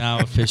he's now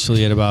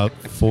officially at about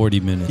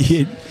 40 minutes.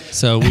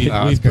 So we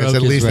broke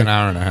at least his an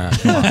hour and a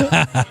half.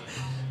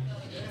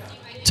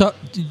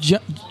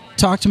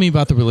 Talk to me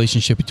about the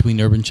relationship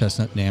between Urban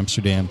Chestnut and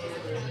Amsterdam,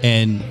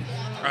 and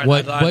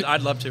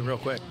I'd love to real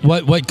quick.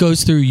 What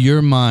goes through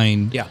your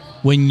mind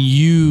when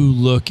you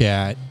look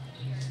at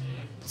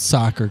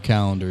soccer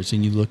calendars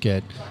and you look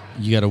at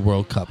you got a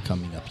World Cup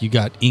coming up, you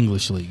got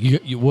English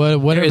League,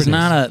 whatever.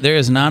 There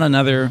is not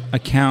another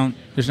account.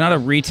 There's not a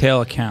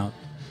retail account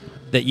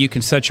that you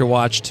can set your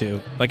watch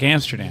to like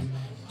Amsterdam.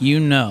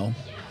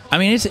 I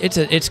mean,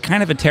 it's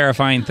kind of a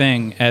terrifying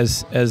thing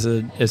as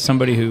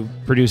somebody who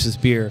produces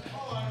beer.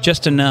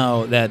 Just to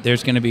know that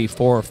there's going to be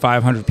 400 or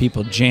 500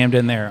 people jammed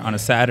in there on a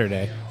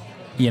Saturday,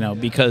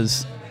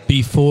 because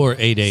before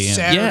 8 a.m.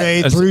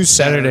 Saturday through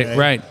Saturday,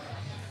 right?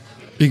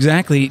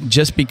 Exactly.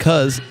 Just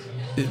because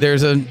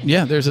there's a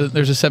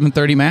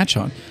 7:30 match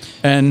on,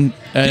 and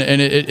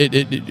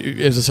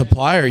it as a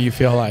supplier, you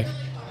feel like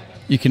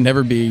you can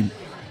never be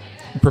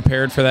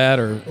prepared for that,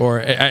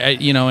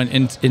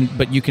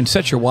 but you can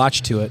set your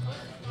watch to it,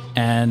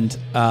 and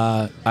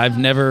I've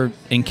never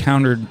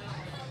encountered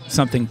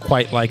something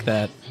quite like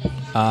that.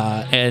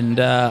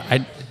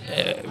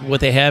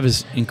 What they have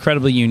is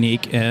incredibly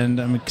unique,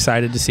 and I'm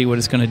excited to see what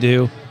it's going to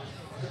do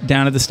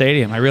down at the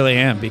stadium. I really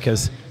am,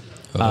 because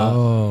there's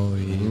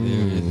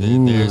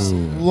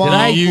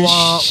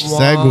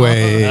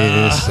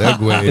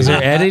segue. Is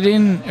there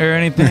editing or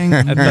anything?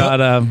 I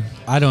thought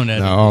I don't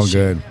edit. No, all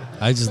good.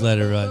 I just let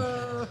it run.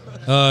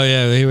 Oh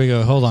yeah, here we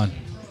go. Hold on.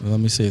 Let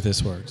me see if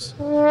this works.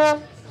 Yeah,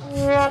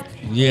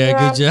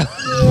 good job.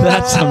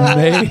 That's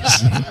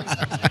amazing.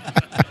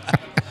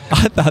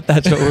 I thought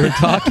that's what we were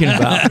talking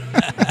about.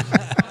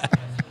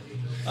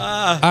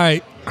 All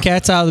right,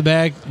 cat's out of the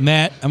bag.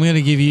 Matt, I'm going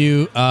to give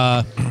you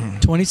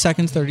 20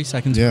 seconds, 30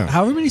 seconds,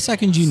 however many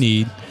seconds you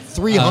need.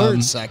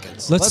 300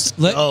 seconds. Let's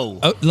go.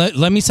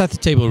 Let me set the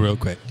table real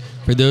quick.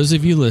 For those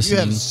of you listening,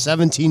 you have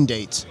 17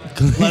 dates.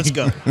 Let's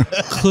go.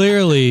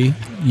 Clearly,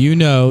 you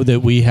know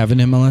that we have an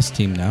MLS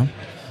team now.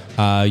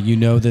 You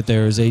know that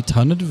there is a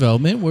ton of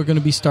development. We're going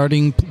to be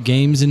starting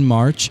games in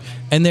March,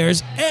 and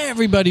there's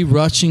everybody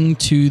rushing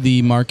to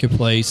the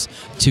marketplace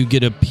to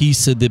get a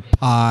piece of the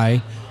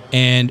pie.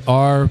 And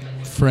our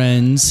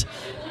friends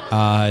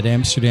at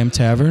Amsterdam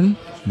Tavern,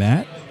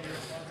 Matt,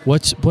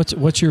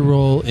 what's your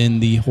role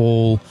in the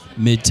whole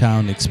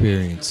Midtown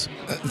experience?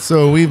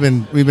 So we've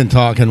been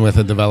talking with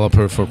a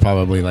developer for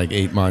probably like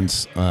 8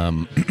 months,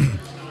 and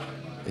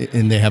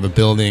they have a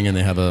building and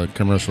they have a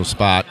commercial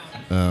spot.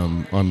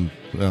 I'm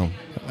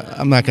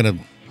not gonna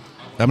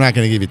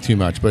give you too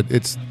much, but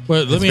it's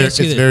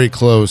very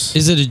close.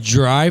 Is it a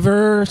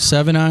driver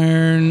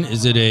 7-iron?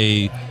 Is it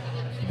a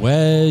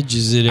wedge?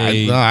 Is it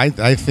a?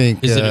 I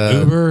think. Is it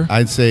an Uber?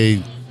 I'd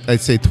say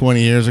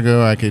 20 years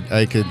ago I could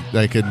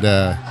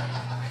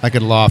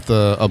loft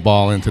a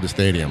ball into the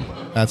stadium.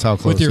 That's how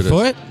close. With your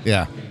foot?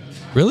 Yeah.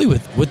 Really?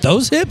 With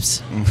those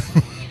hips?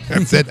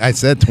 I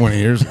said 20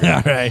 years ago.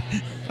 All right.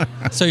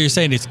 So you're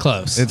saying it's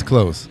close? It's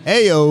close.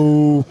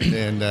 Heyo.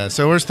 And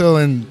so we're still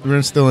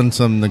in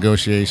some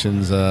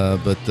negotiations,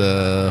 but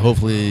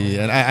hopefully,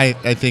 and I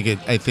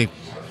think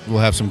we'll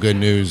have some good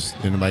news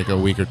in like a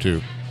week or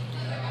two.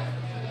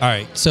 All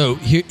right. So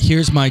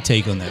here's my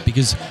take on that,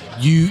 because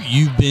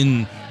you've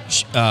been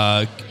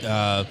kind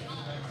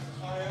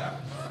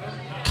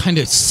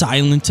of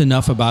silent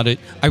enough about it.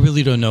 I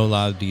really don't know a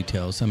lot of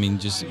details. I mean,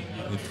 just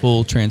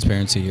full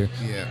transparency here.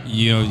 Yeah.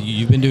 You know,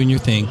 you've been doing your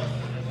thing.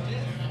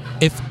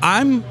 If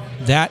I'm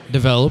that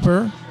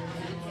developer,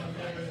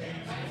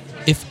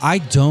 if I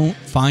don't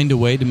find a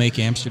way to make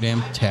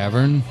Amsterdam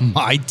Tavern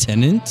my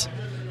tenant,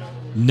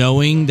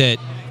 knowing that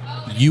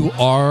you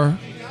are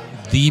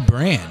the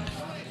brand,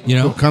 you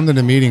know, Well, come to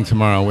the meeting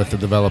tomorrow with the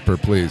developer,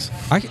 please.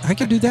 I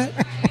could do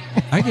that.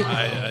 I could.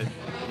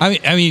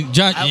 I mean,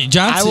 John.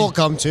 I will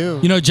come too.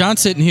 You know,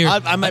 John's sitting here.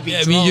 I might be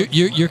I mean, drunk.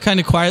 you're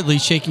kind of quietly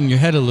shaking your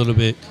head a little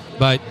bit,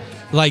 but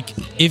like,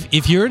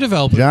 if you're a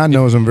developer, John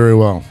knows him very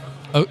well.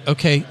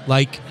 okay,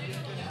 like,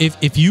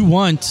 if you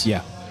want,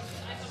 Yeah.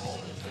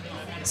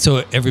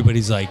 So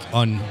everybody's like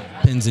on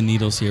pins and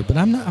needles here, but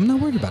I'm not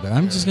worried about it.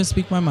 I'm just gonna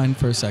speak my mind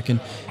for a second.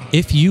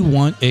 If you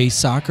want a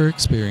soccer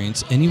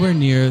experience anywhere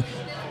near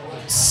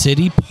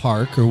City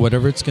Park or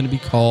whatever it's going to be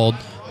called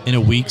in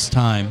a week's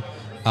time,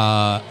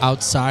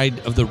 outside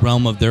of the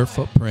realm of their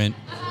footprint,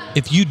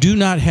 if you do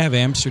not have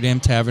Amsterdam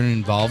Tavern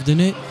involved in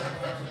it,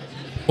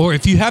 or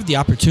if you have the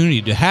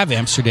opportunity to have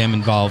Amsterdam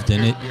involved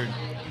in it,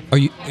 are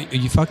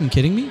you fucking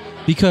kidding me?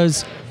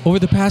 Because over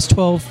the past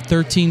 12,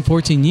 13,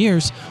 14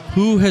 years,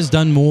 who has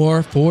done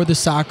more for the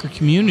soccer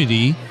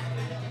community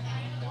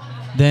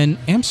than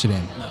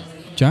Amsterdam?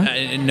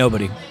 John?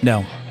 Nobody.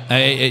 No.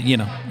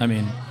 I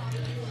mean,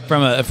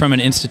 from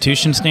an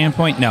institution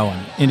standpoint, no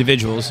one.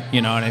 Individuals,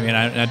 you know what I mean?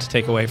 Not to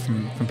take away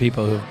from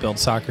people who have built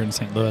soccer in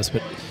St. Louis,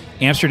 but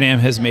Amsterdam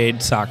has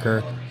made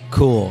soccer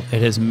cool.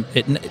 Let me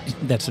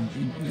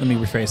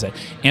rephrase that.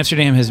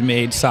 Amsterdam has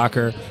made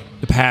soccer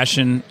the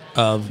passion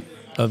of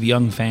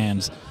young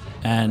fans.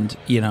 And,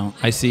 you know,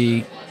 I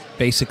see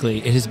basically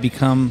it has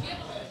become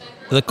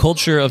the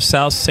culture of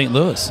South St.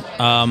 Louis.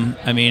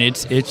 I mean,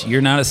 it's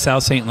you're not a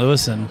South St.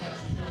 Louis, and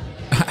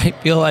I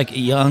feel like a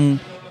young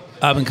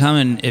up and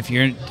coming if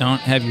you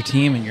don't have your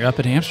team and you're up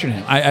at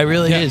Amsterdam. I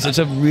really is. It's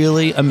a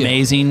really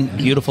amazing,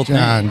 beautiful thing.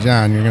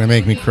 John, you're going to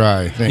make me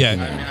cry. Thank you.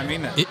 I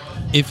mean that.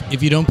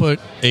 If you don't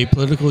put a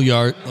political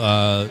yard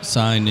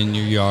sign in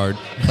your yard,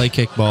 play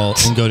kickball,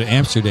 and go to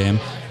Amsterdam,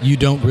 you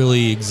don't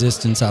really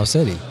exist in South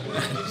City.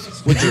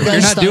 Would you You're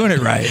guys not doing it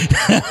right.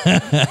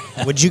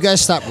 Would you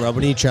guys stop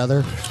rubbing each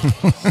other?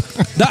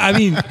 No, I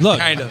mean, look.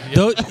 Kind of,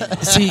 yeah.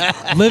 See,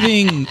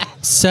 living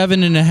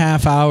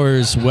 7.5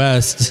 hours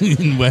west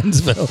in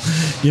Wentzville,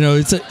 you know,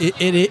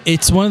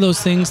 it's one of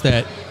those things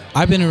that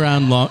I've been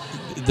around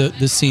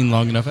the scene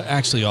long enough.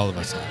 Actually, all of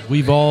us have.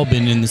 We've all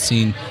been in the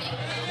scene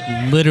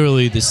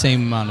literally the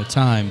same amount of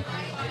time.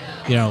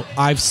 You know,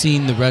 I've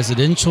seen the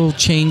residential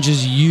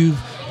changes.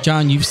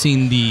 John, you've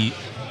seen the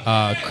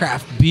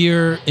craft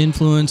beer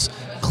influence.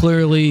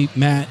 Clearly,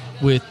 Matt,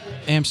 with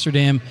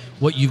Amsterdam,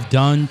 what you've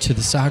done to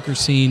the soccer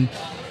scene.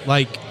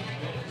 Like,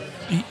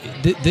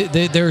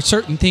 there are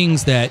certain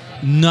things that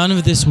none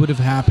of this would have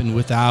happened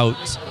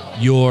without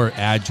your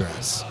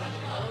address.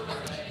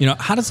 You know,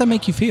 how does that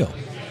make you feel?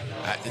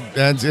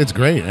 It's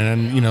great,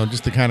 and you know,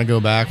 just to kind of go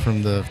back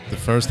from the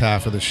first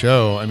half of the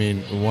show. I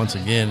mean, once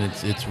again,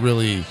 it's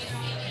really.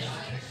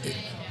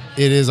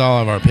 It is all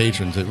of our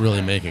patrons that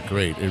really make it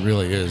great. It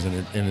really is,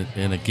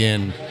 and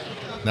again,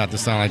 not to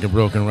sound like a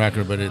broken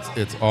record, but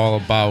it's all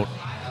about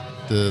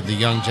the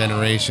young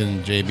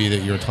generation, JB,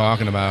 that you're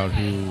talking about,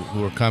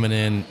 who are coming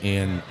in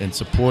and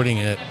supporting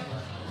it.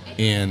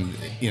 And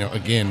you know,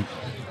 again,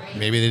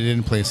 maybe they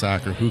didn't play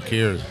soccer. Who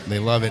cares? They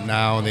love it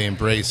now. They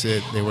embrace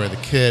it. They wear the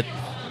kit.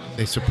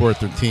 They support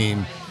their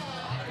team.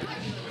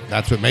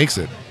 That's what makes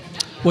it.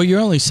 Well,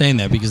 you're only saying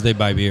that because they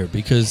buy beer.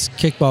 Because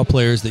kickball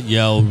players that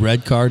yell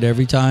red card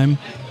every time,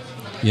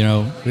 you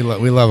know. We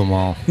love them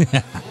all.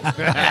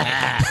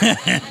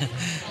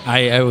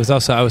 I was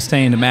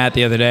saying to Matt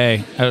the other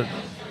day, I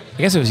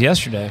guess it was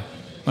yesterday,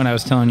 when I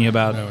was telling you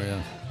about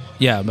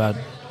about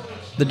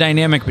the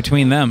dynamic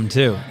between them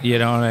too. You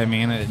know what I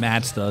mean?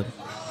 Matt's the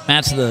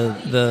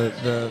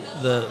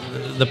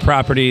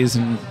properties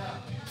and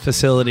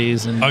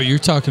facilities and you're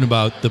talking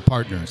about the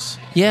partners.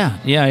 Yeah.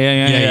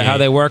 How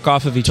they work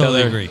off of each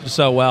Totally other agree.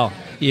 so well,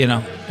 you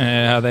know,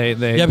 how they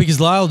because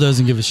Lyle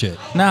doesn't give a shit.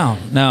 No,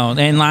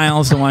 and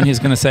Lyle's the one who's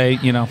going to say,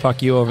 you know,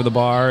 fuck you over the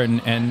bar,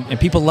 and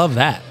people love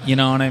that, you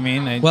know what I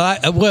mean?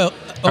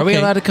 Are we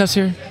allowed to cuss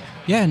here?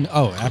 Yeah.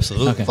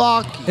 Absolutely. Okay.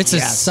 Fuck. It's a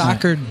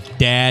soccer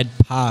dad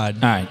pod.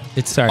 All right.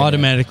 It's Sorry,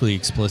 automatically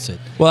explicit.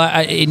 Well,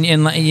 and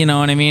you know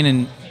what I mean,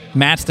 and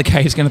Matt's the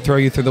guy who's going to throw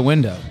you through the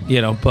window,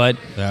 you know. But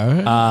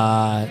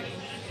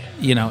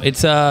you know,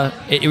 it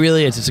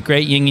really is. It's a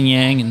great yin and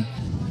yang,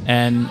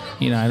 and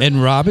you know.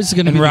 And Rob is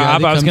going to be the guy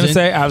Rob. that I was comes going to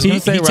say. he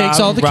Rob, takes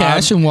all the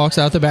cash and walks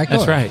out the back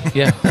door. That's right.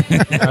 Yeah.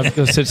 Rob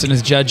goes sits in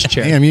his judge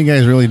chair. Damn, you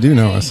guys really do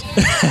know us.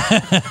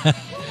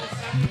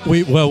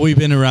 We've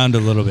been around a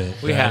little bit.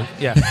 We have.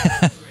 Yeah.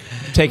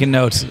 Taking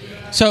notes.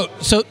 So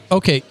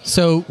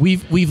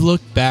we've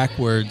looked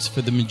backwards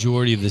for the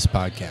majority of this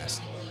podcast.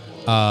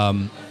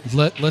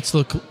 Let's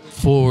look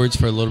forwards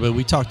for a little bit.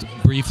 We talked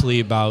briefly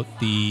about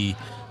the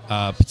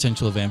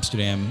potential of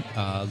Amsterdam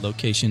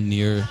location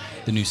near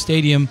the new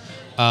stadium.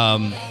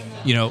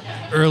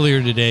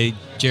 Earlier today,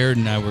 Jared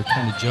and I were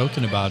kind of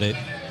joking about it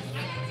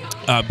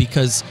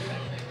because,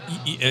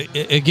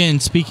 again,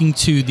 speaking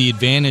to the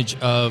advantage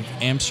of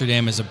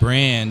Amsterdam as a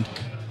brand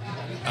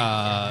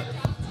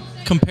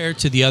compared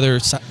to the other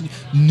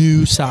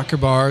new soccer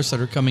bars that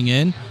are coming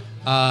in,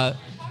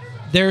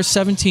 there are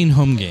 17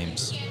 home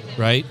games,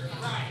 right?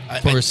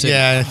 For a city.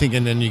 Yeah, I think,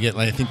 and then you get,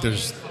 I think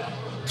there's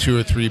 2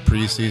 or 3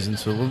 preseasons,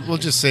 so we'll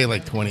just say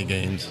 20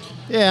 games.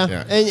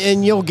 Yeah.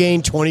 And you'll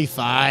gain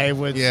 25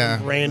 with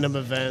some random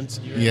events.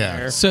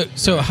 There.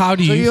 So how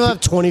do you? So you'll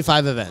have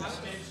 25 events.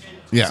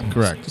 Yeah,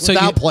 correct.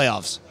 Without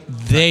playoffs.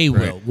 They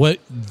will. What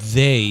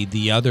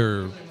the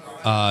other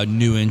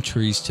new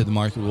entries to the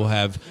market will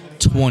have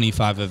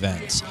 25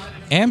 events.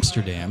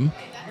 Amsterdam,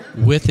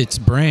 with its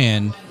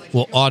brand,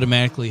 will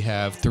automatically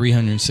have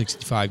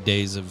 365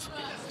 days of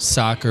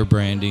soccer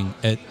branding.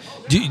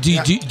 Do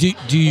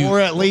you? Or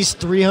at least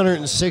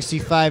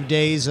 365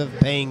 days of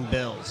paying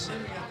bills.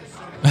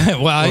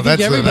 I think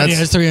everybody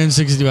has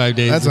 365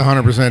 days. That's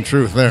 100%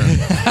 truth there.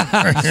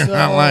 You're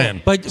not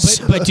lying. But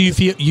do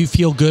you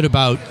feel good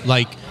about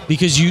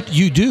because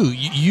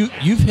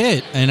you've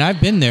hit, and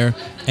I've been there,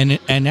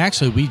 and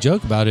actually we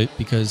joke about it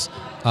because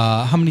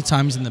how many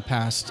times in the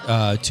past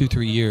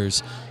 2-3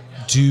 years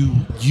do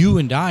you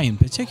and I in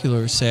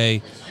particular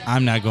say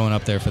I'm not going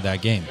up there for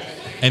that game,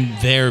 and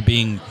there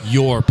being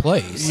your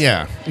place?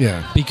 Yeah.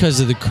 Because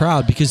of the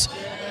crowd, because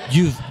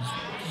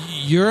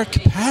you're at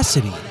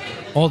capacity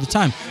all the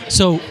time.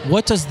 So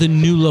what does the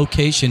new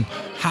location,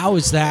 how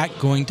is that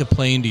going to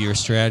play into your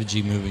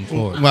strategy moving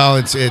forward? Well,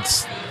 it's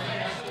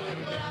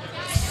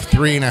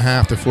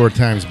 3.5 to 4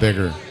 times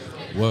bigger.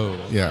 Whoa.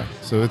 Yeah.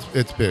 So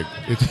it's big.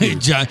 It's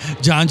huge.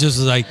 John just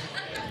was like,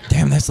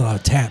 damn, that's a lot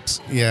of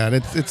taps. Yeah,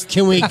 it's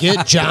Can we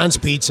get John's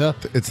Pizza?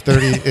 It's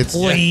 30. It's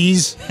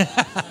Please.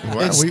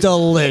 It's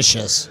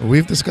delicious.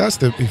 We've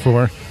discussed it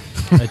before.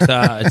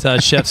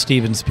 It's Chef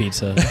Steven's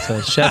Pizza.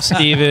 So Chef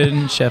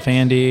Steven, Chef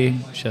Andy,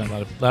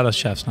 a lot of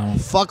chefs now.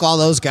 Fuck all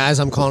those guys.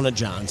 I'm calling it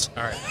John's.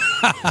 All right,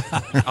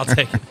 I'll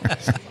take it.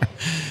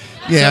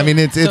 Yeah, I mean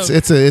it's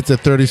a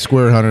 30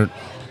 square hundred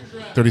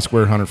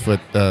foot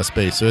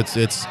space, so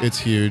it's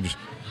huge.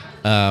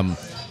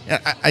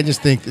 I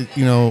just think that,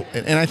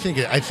 and I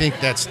think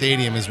that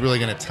stadium is really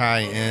going to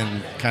tie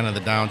in kind of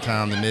the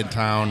downtown, the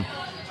midtown.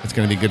 It's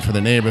going to be good for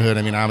the neighborhood.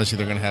 I mean, obviously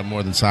they're going to have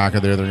more than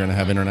soccer there. They're going to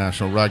have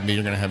international rugby.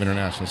 You're going to have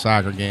international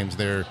soccer games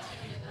there.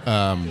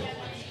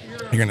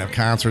 You're going to have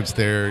concerts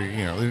there.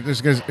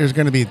 There's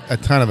going to be a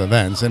ton of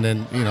events, and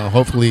then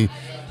hopefully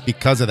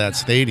because of that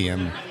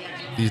stadium,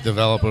 these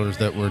developers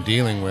that we're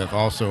dealing with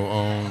also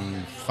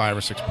own 5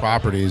 or 6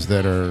 properties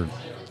that are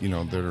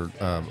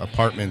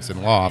apartments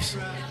and lofts.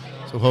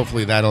 So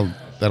hopefully that'll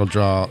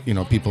draw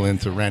people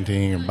into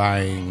renting or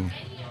buying.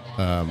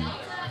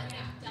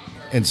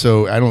 And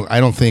so I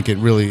don't think it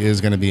really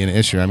is going to be an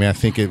issue. I mean, I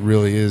think it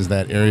really is,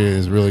 that area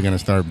is really going to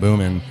start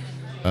booming,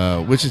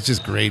 which is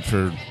just great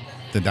for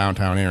the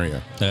downtown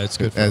area. That's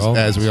good for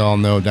as we all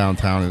know,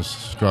 downtown is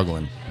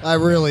struggling. I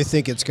really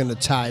think it's going to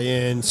tie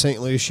in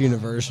St. Louis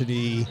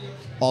University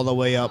all the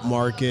way up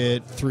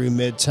Market through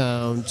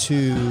Midtown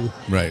to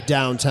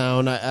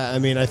downtown. I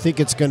mean, I think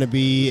it's going to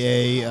be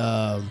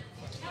a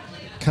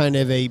kind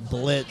of a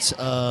blitz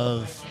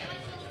of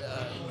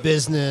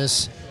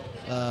business.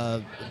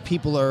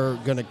 People are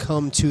going to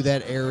come to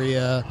that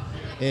area,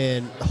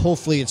 and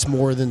hopefully it's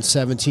more than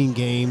 17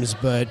 games.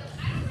 But,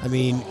 I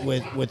mean,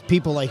 with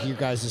people like you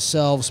guys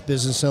yourselves,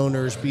 business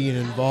owners being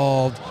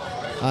involved,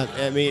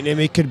 I mean,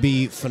 it could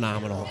be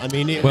phenomenal. I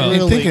mean,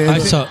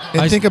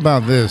 think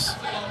about this.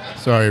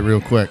 Sorry,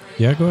 real quick.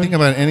 Yeah, go ahead. Think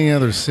about any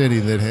other city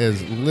that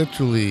has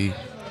literally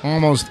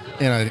almost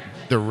in a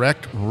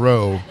direct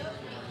row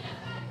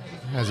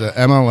has a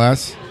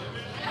MLS,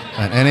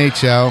 an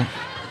NHL,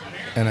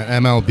 and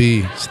an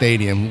MLB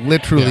stadium,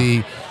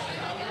 literally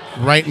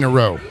right in a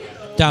row.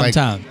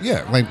 Downtown. No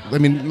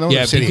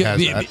other city has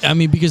that. I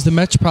mean, because the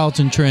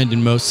metropolitan trend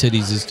in most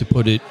cities is to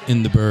put it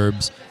in the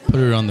burbs,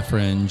 put it on the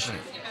fringe.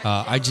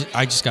 I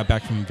just got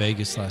back from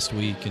Vegas last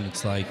week, and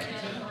it's like,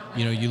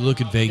 you look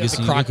at Vegas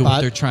and you look at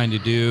what they're trying to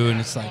do, and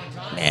it's like,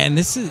 man,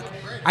 this is.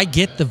 I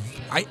get the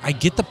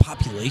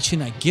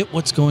population, I get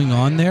what's going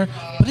on there,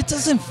 but it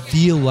doesn't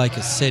feel like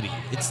a city.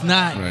 It's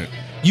not. Right.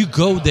 You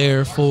go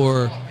there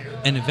for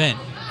an event.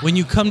 When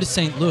you come to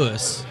St.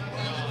 Louis,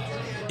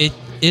 it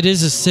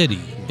is a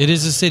city. It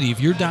is a city.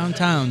 If you're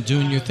downtown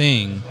doing your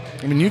thing,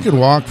 I mean, you could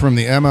walk from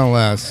the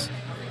MLS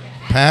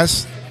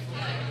past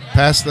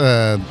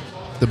the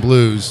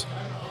Blues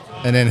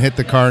and then hit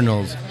the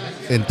Cardinals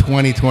in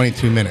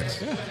 22 minutes.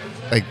 Yeah.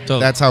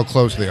 That's how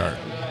close they are.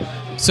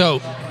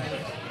 So,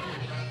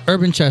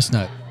 Urban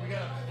Chestnut,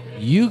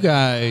 you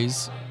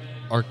guys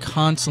are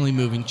constantly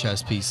moving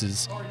chess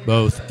pieces,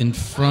 both in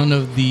front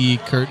of the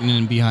curtain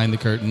and behind the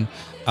curtain.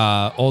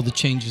 All the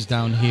changes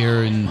down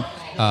here in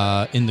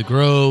the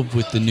Grove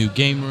with the new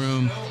game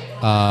room,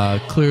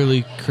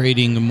 clearly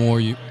creating a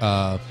more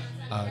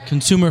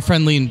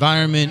consumer-friendly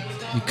environment.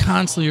 You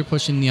constantly are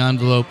pushing the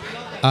envelope.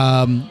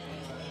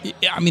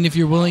 I mean, if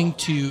you're willing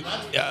to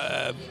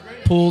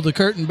pull the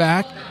curtain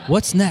back,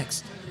 what's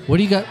next? What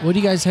do you got? What do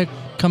you guys have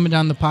coming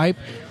down the pipe,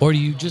 or do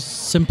you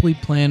just simply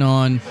plan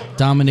on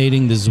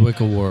dominating the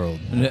Zwickle world?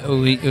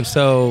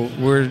 So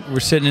we're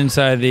sitting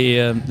inside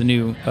the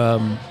new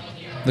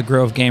the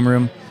Grove game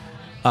room.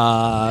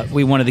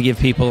 We wanted to give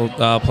people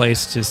a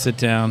place to sit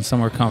down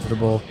somewhere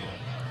comfortable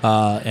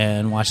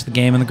and watch the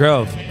game in the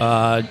Grove.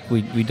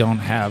 We don't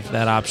have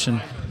that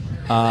option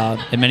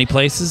in many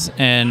places,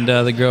 and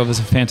the Grove is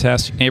a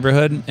fantastic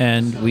neighborhood.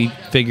 And we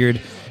figured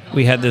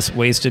we had this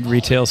wasted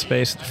retail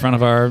space at the front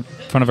of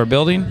our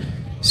building,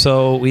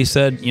 so we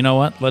said, you know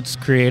what, let's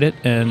create it.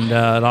 And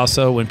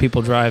also, when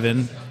people drive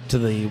in to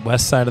the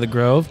west side of the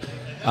Grove,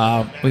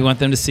 we want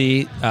them to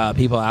see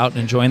people out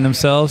enjoying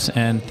themselves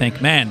and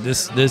think, man,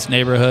 this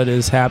neighborhood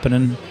is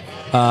happening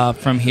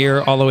from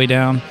here all the way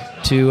down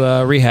to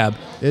rehab.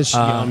 It's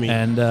yummy.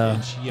 And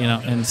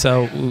and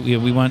so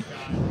we want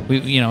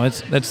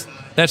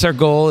that's our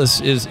goal is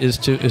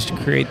to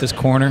create this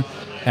corner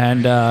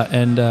and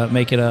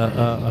make it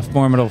a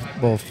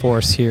formidable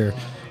force here.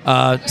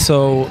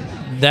 So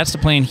that's the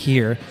plan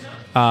here.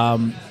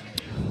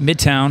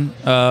 Midtown,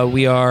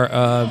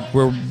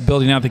 we're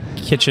building out the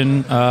kitchen.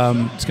 It's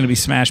going to be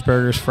smash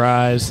burgers,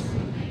 fries.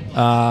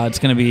 It's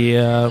going to be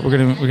we're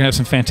gonna have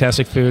some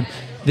fantastic food.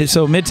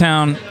 So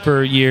Midtown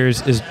for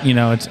years is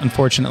it's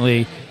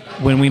unfortunately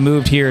when we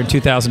moved here in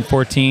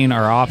 2014,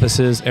 our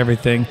offices,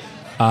 everything.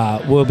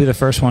 We'll be the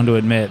first one to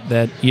admit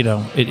that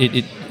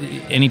it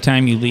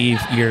anytime you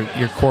leave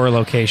your core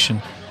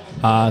location,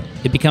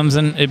 it becomes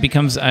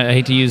I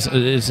hate to use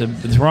it's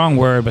the wrong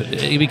word, but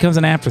it becomes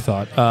an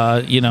afterthought.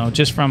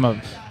 Just from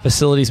a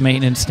facilities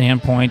maintenance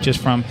standpoint, just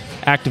from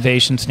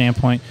activation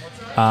standpoint,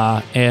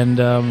 and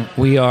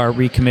we are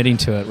recommitting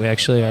to it. We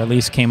actually, our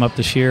lease came up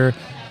this year.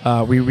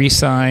 We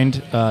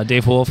re-signed.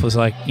 Dave Wolf was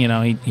like,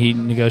 he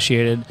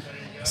negotiated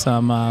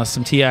some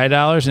TI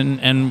dollars,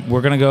 and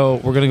we're gonna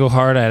go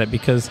hard at it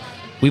because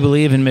we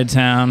believe in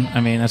Midtown.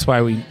 I mean, that's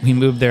why we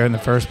moved there in the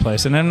first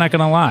place. And I'm not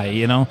gonna lie,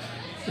 we've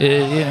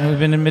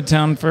been in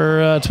Midtown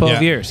for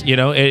 12 years.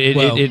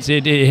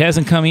 It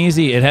hasn't come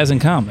easy. It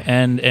hasn't come,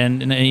 and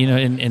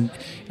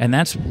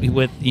that's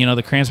with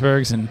the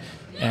Kranzbergs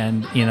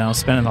and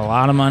spending a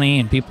lot of money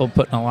and people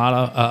putting a lot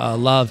of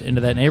love into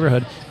that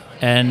neighborhood.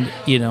 And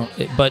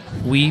but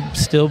we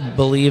still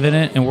believe in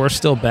it, and we're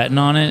still betting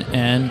on it,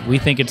 and we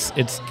think it's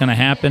going to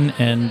happen,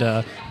 and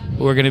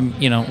we're going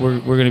to we're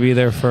going to be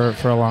there for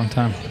a long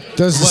time.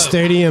 Does the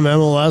stadium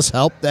MLS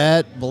help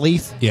that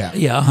belief? Yeah,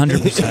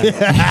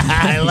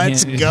 100%.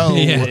 Let's go.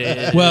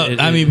 Yeah. Well,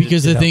 I mean,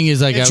 because the thing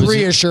is, like, it's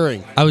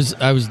reassuring. I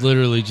was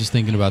literally just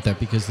thinking about that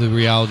because the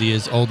reality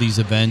is all these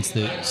events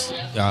that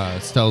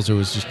Stelzer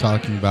was just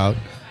talking about.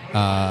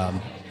 At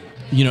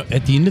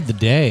the end of the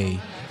day,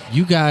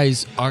 you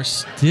guys are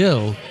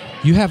still,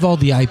 you have all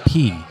the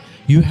IP,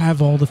 you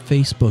have all the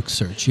Facebook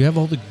search, you have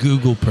all the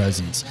Google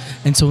presence.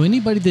 And so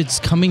anybody that's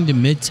coming to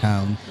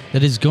Midtown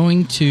that is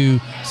going to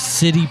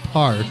City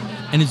Park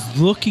and is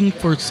looking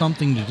for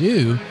something to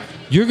do,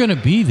 you're going to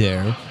be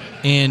there.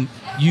 And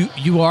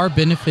you are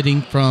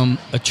benefiting from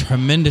a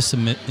tremendous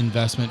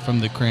investment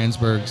from the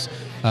Kranzbergs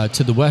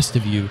to the west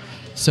of you.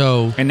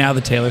 So and now the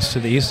Taylors to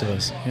the east of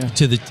us. Yeah.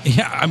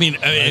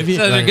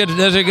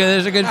 Those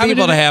are good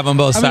people to have on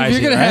both sides.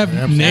 If you're going to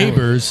have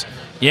neighbors,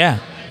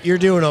 you're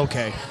doing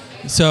okay.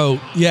 So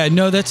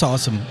that's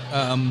awesome.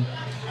 All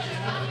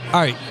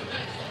right.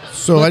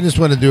 So I just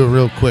want to do a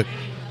real quick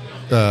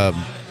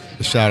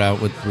shout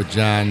out with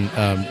John.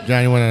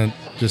 John, you want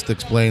to just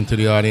explain to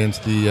the audience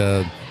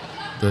the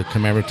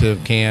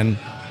commemorative can?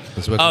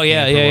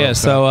 Yeah.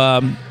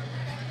 So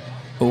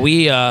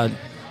we.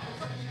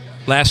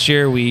 Last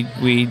year, we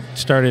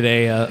started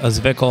a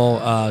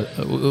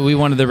Zwickle. We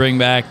wanted to bring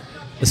back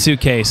a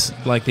suitcase,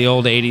 like the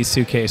old 80s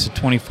suitcase, a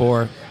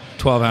 24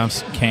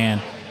 12-ounce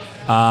can.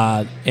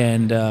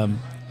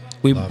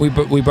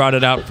 We brought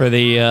it out for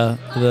the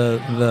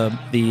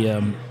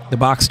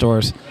box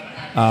stores.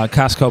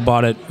 Costco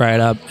bought it right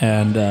up,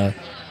 and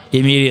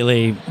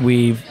immediately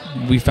we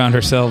found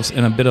ourselves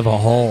in a bit of a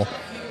hole.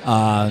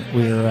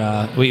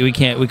 We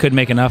couldn't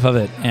make enough of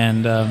it,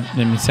 and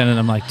we sending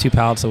them like 2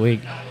 pallets a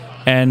week.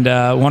 And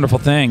wonderful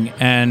thing.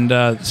 And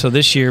so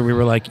this year we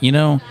were like, we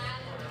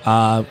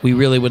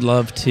really would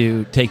love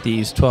to take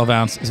these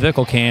 12-ounce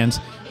Zwickle cans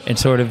and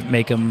sort of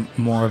make them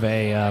more of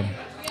a,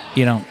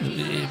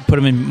 put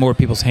them in more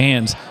people's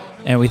hands.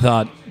 And we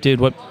thought, dude,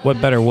 what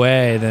better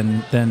way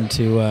than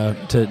to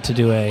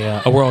do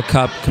a World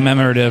Cup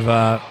commemorative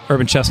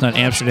Urban Chestnut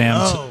Amsterdam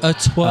a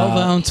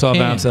 12-ounce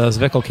 12-ounce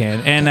Zwickle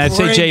can. And I'd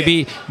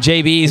say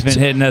JB's been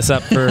hitting us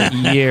up for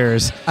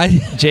years.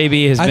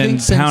 JB has been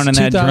pounding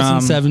that drum.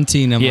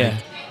 2017.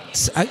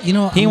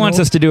 He wants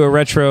us to do a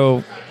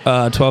retro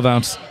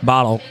 12-ounce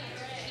bottle.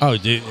 Oh,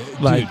 dude.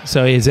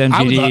 So his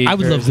MGD. I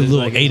would love the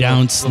little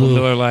 8-ounce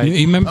little.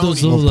 You remember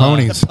those little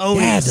ponies?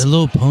 Yeah, the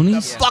little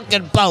ponies. The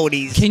fucking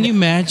ponies. Can you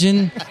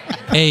imagine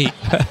an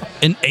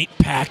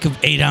 8-pack of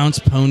 8-ounce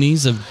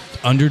ponies of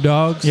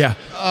underdogs? Yeah.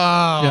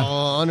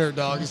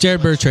 Underdogs.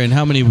 Jared Bertrand,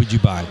 how many would you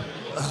buy?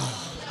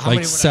 many Like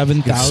would I-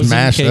 7,000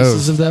 Smash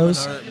cases those. of those.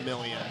 700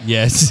 million.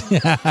 Yes.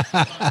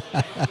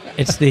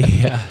 It's the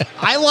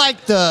I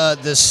like the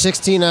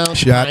 16-ounce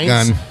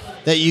Shotgun. pints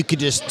that you could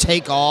just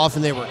take off,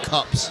 and they were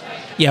cups.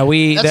 Yeah,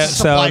 That's a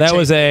supply that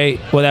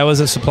chain was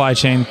a supply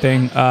chain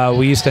thing.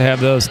 We used to have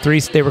those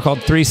they were called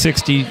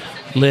 360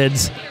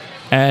 lids,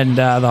 and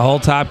the whole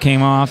top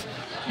came off.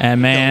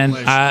 And man,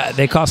 Delicious.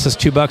 they cost us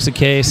 $2 a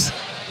case.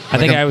 I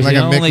think I was like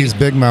the a only. Mickey's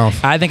Big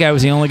Mouth. I think I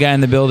was the only guy in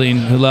the building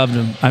who loved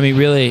them. I mean,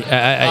 really.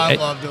 I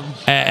loved them.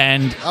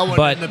 And I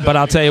wasn't in the but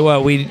I'll building. tell you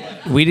what, we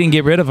didn't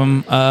get rid of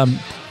them.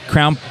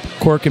 Crown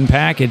Cork and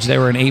Package, they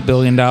were an $8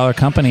 billion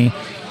company.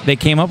 They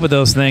came up with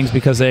those things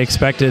because they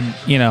expected,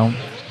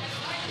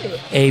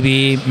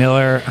 AB,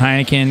 Miller,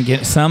 Heineken,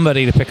 get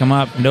somebody to pick them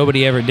up.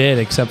 Nobody ever did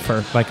except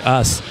for like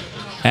us.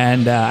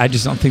 And I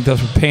just don't think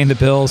those were paying the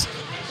bills.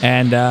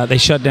 And they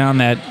shut down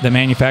the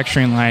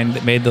manufacturing line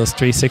that made those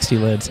 360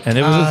 lids. And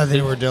it was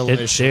They were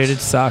delicious. Dude, it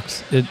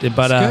sucks. But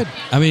Good.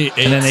 I mean,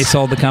 and then they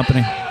sold the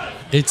company.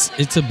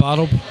 it's a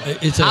bottle.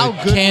 It's a How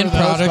good canned were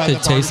those product by the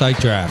that tastes like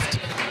draft.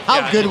 How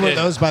Yeah, good they were did.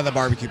 those by the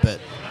barbecue pit?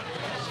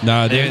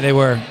 No, They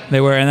were.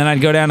 And then I'd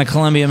go down to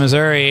Columbia,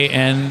 Missouri,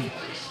 and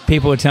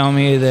people would tell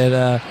me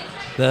that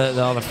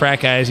all the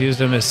frat guys used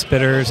them as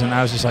spitters, and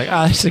I was just like,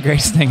 oh, this is the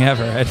greatest thing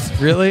ever. It's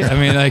really? I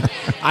mean, like,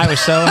 I was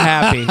so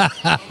happy.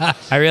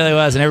 I really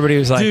was. And everybody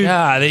was like, Dude,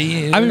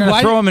 they're going to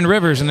why- throw them in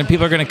rivers, and then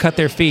people are going to cut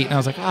their feet. And I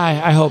was like,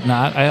 I hope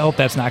not. I hope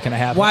that's not going to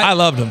happen. Why- I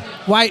loved them.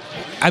 Why?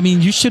 I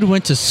mean, you should have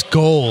went to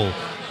Skoll.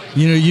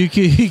 You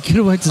could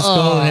have went to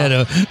Skoll and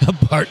had a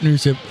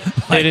partnership.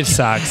 Dude, it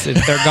sucks. They're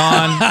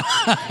gone.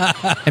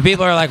 And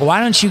people are like,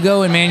 why don't you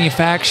go and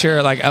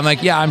manufacture? Like, I'm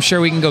like, yeah, I'm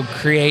sure we can go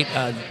create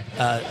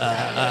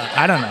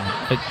I don't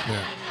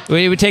know.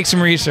 It would take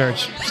some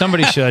research.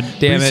 Somebody should.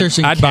 Damn Research it.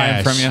 and I'd buy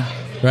them cash. from you.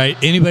 Right?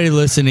 Anybody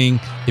listening,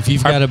 if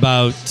you've got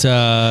about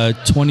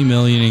 $20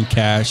 million in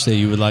cash that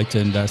you would like to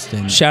invest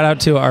in, Shout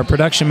out to our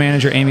production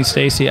manager, Amy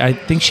Stacy. I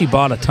think she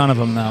bought a ton of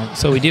them, though.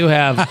 So we do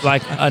have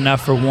like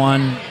enough for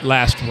one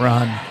last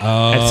run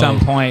at some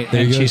point.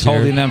 there And you go, she's Jared.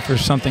 holding them for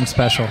something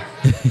special.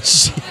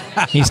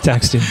 He's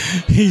texting.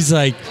 he's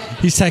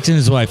texting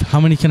his wife,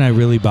 how many can I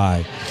really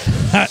buy?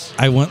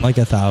 I want like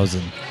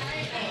 1,000.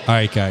 All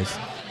right, guys.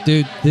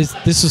 Dude, this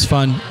was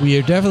fun. We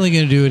are definitely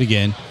going to do it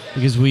again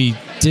because we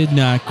did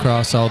not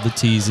cross all the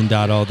T's and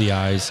dot all the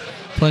I's.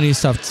 Plenty of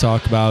stuff to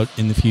talk about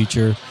in the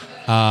future.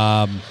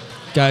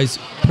 Guys,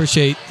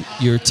 appreciate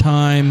your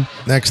time.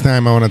 Next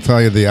time, I want to tell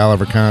you the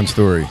Oliver Kahn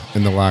story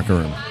in the locker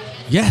room.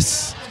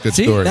 Yes. Good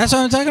See, story. that's what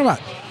I'm talking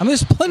about. I mean,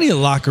 there's plenty of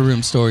locker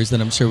room stories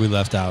that I'm sure we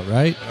left out,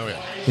 right? Oh,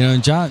 yeah.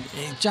 And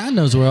John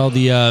knows where all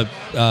the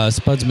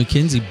Spuds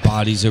McKenzie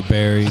bodies are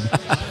buried.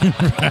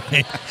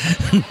 Right.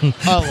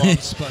 I love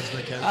Spuds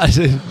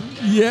McKenzie.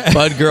 Yeah.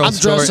 Bud Girl I'm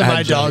story. dressing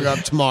my dog up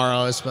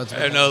tomorrow as Spuds I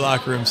have McKenzie. no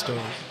locker room story.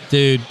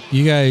 Dude,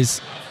 you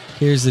guys,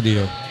 here's the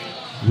deal.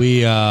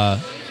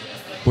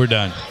 We're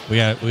done. We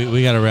got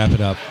to wrap it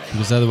up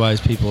because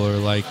otherwise people are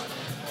like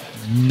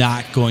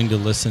not going to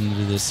listen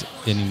to this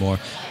anymore.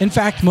 In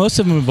fact, most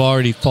of them have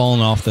already fallen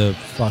off the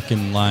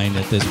fucking line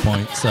at this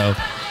point. So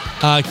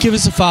give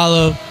us a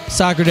follow.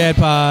 Soccer Dad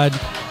Pod,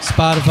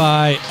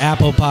 Spotify,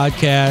 Apple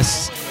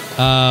Podcasts.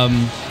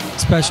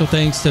 Special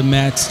thanks to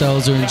Matt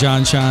Stelzer and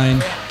John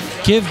Shine.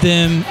 Give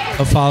them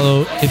a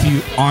follow if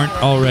you aren't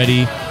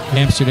already.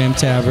 Amsterdam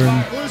Tavern,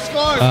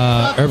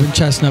 Urban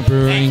Chestnut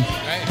Brewing.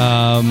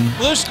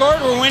 Blue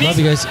scored. We're winning. Love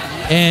you guys.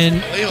 And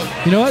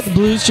you know what? The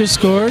Blues just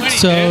scored,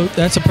 so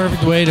that's a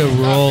perfect way to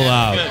roll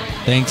out.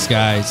 Thanks,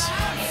 guys.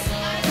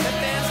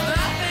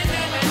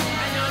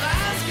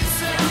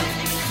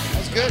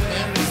 That's good,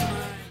 man.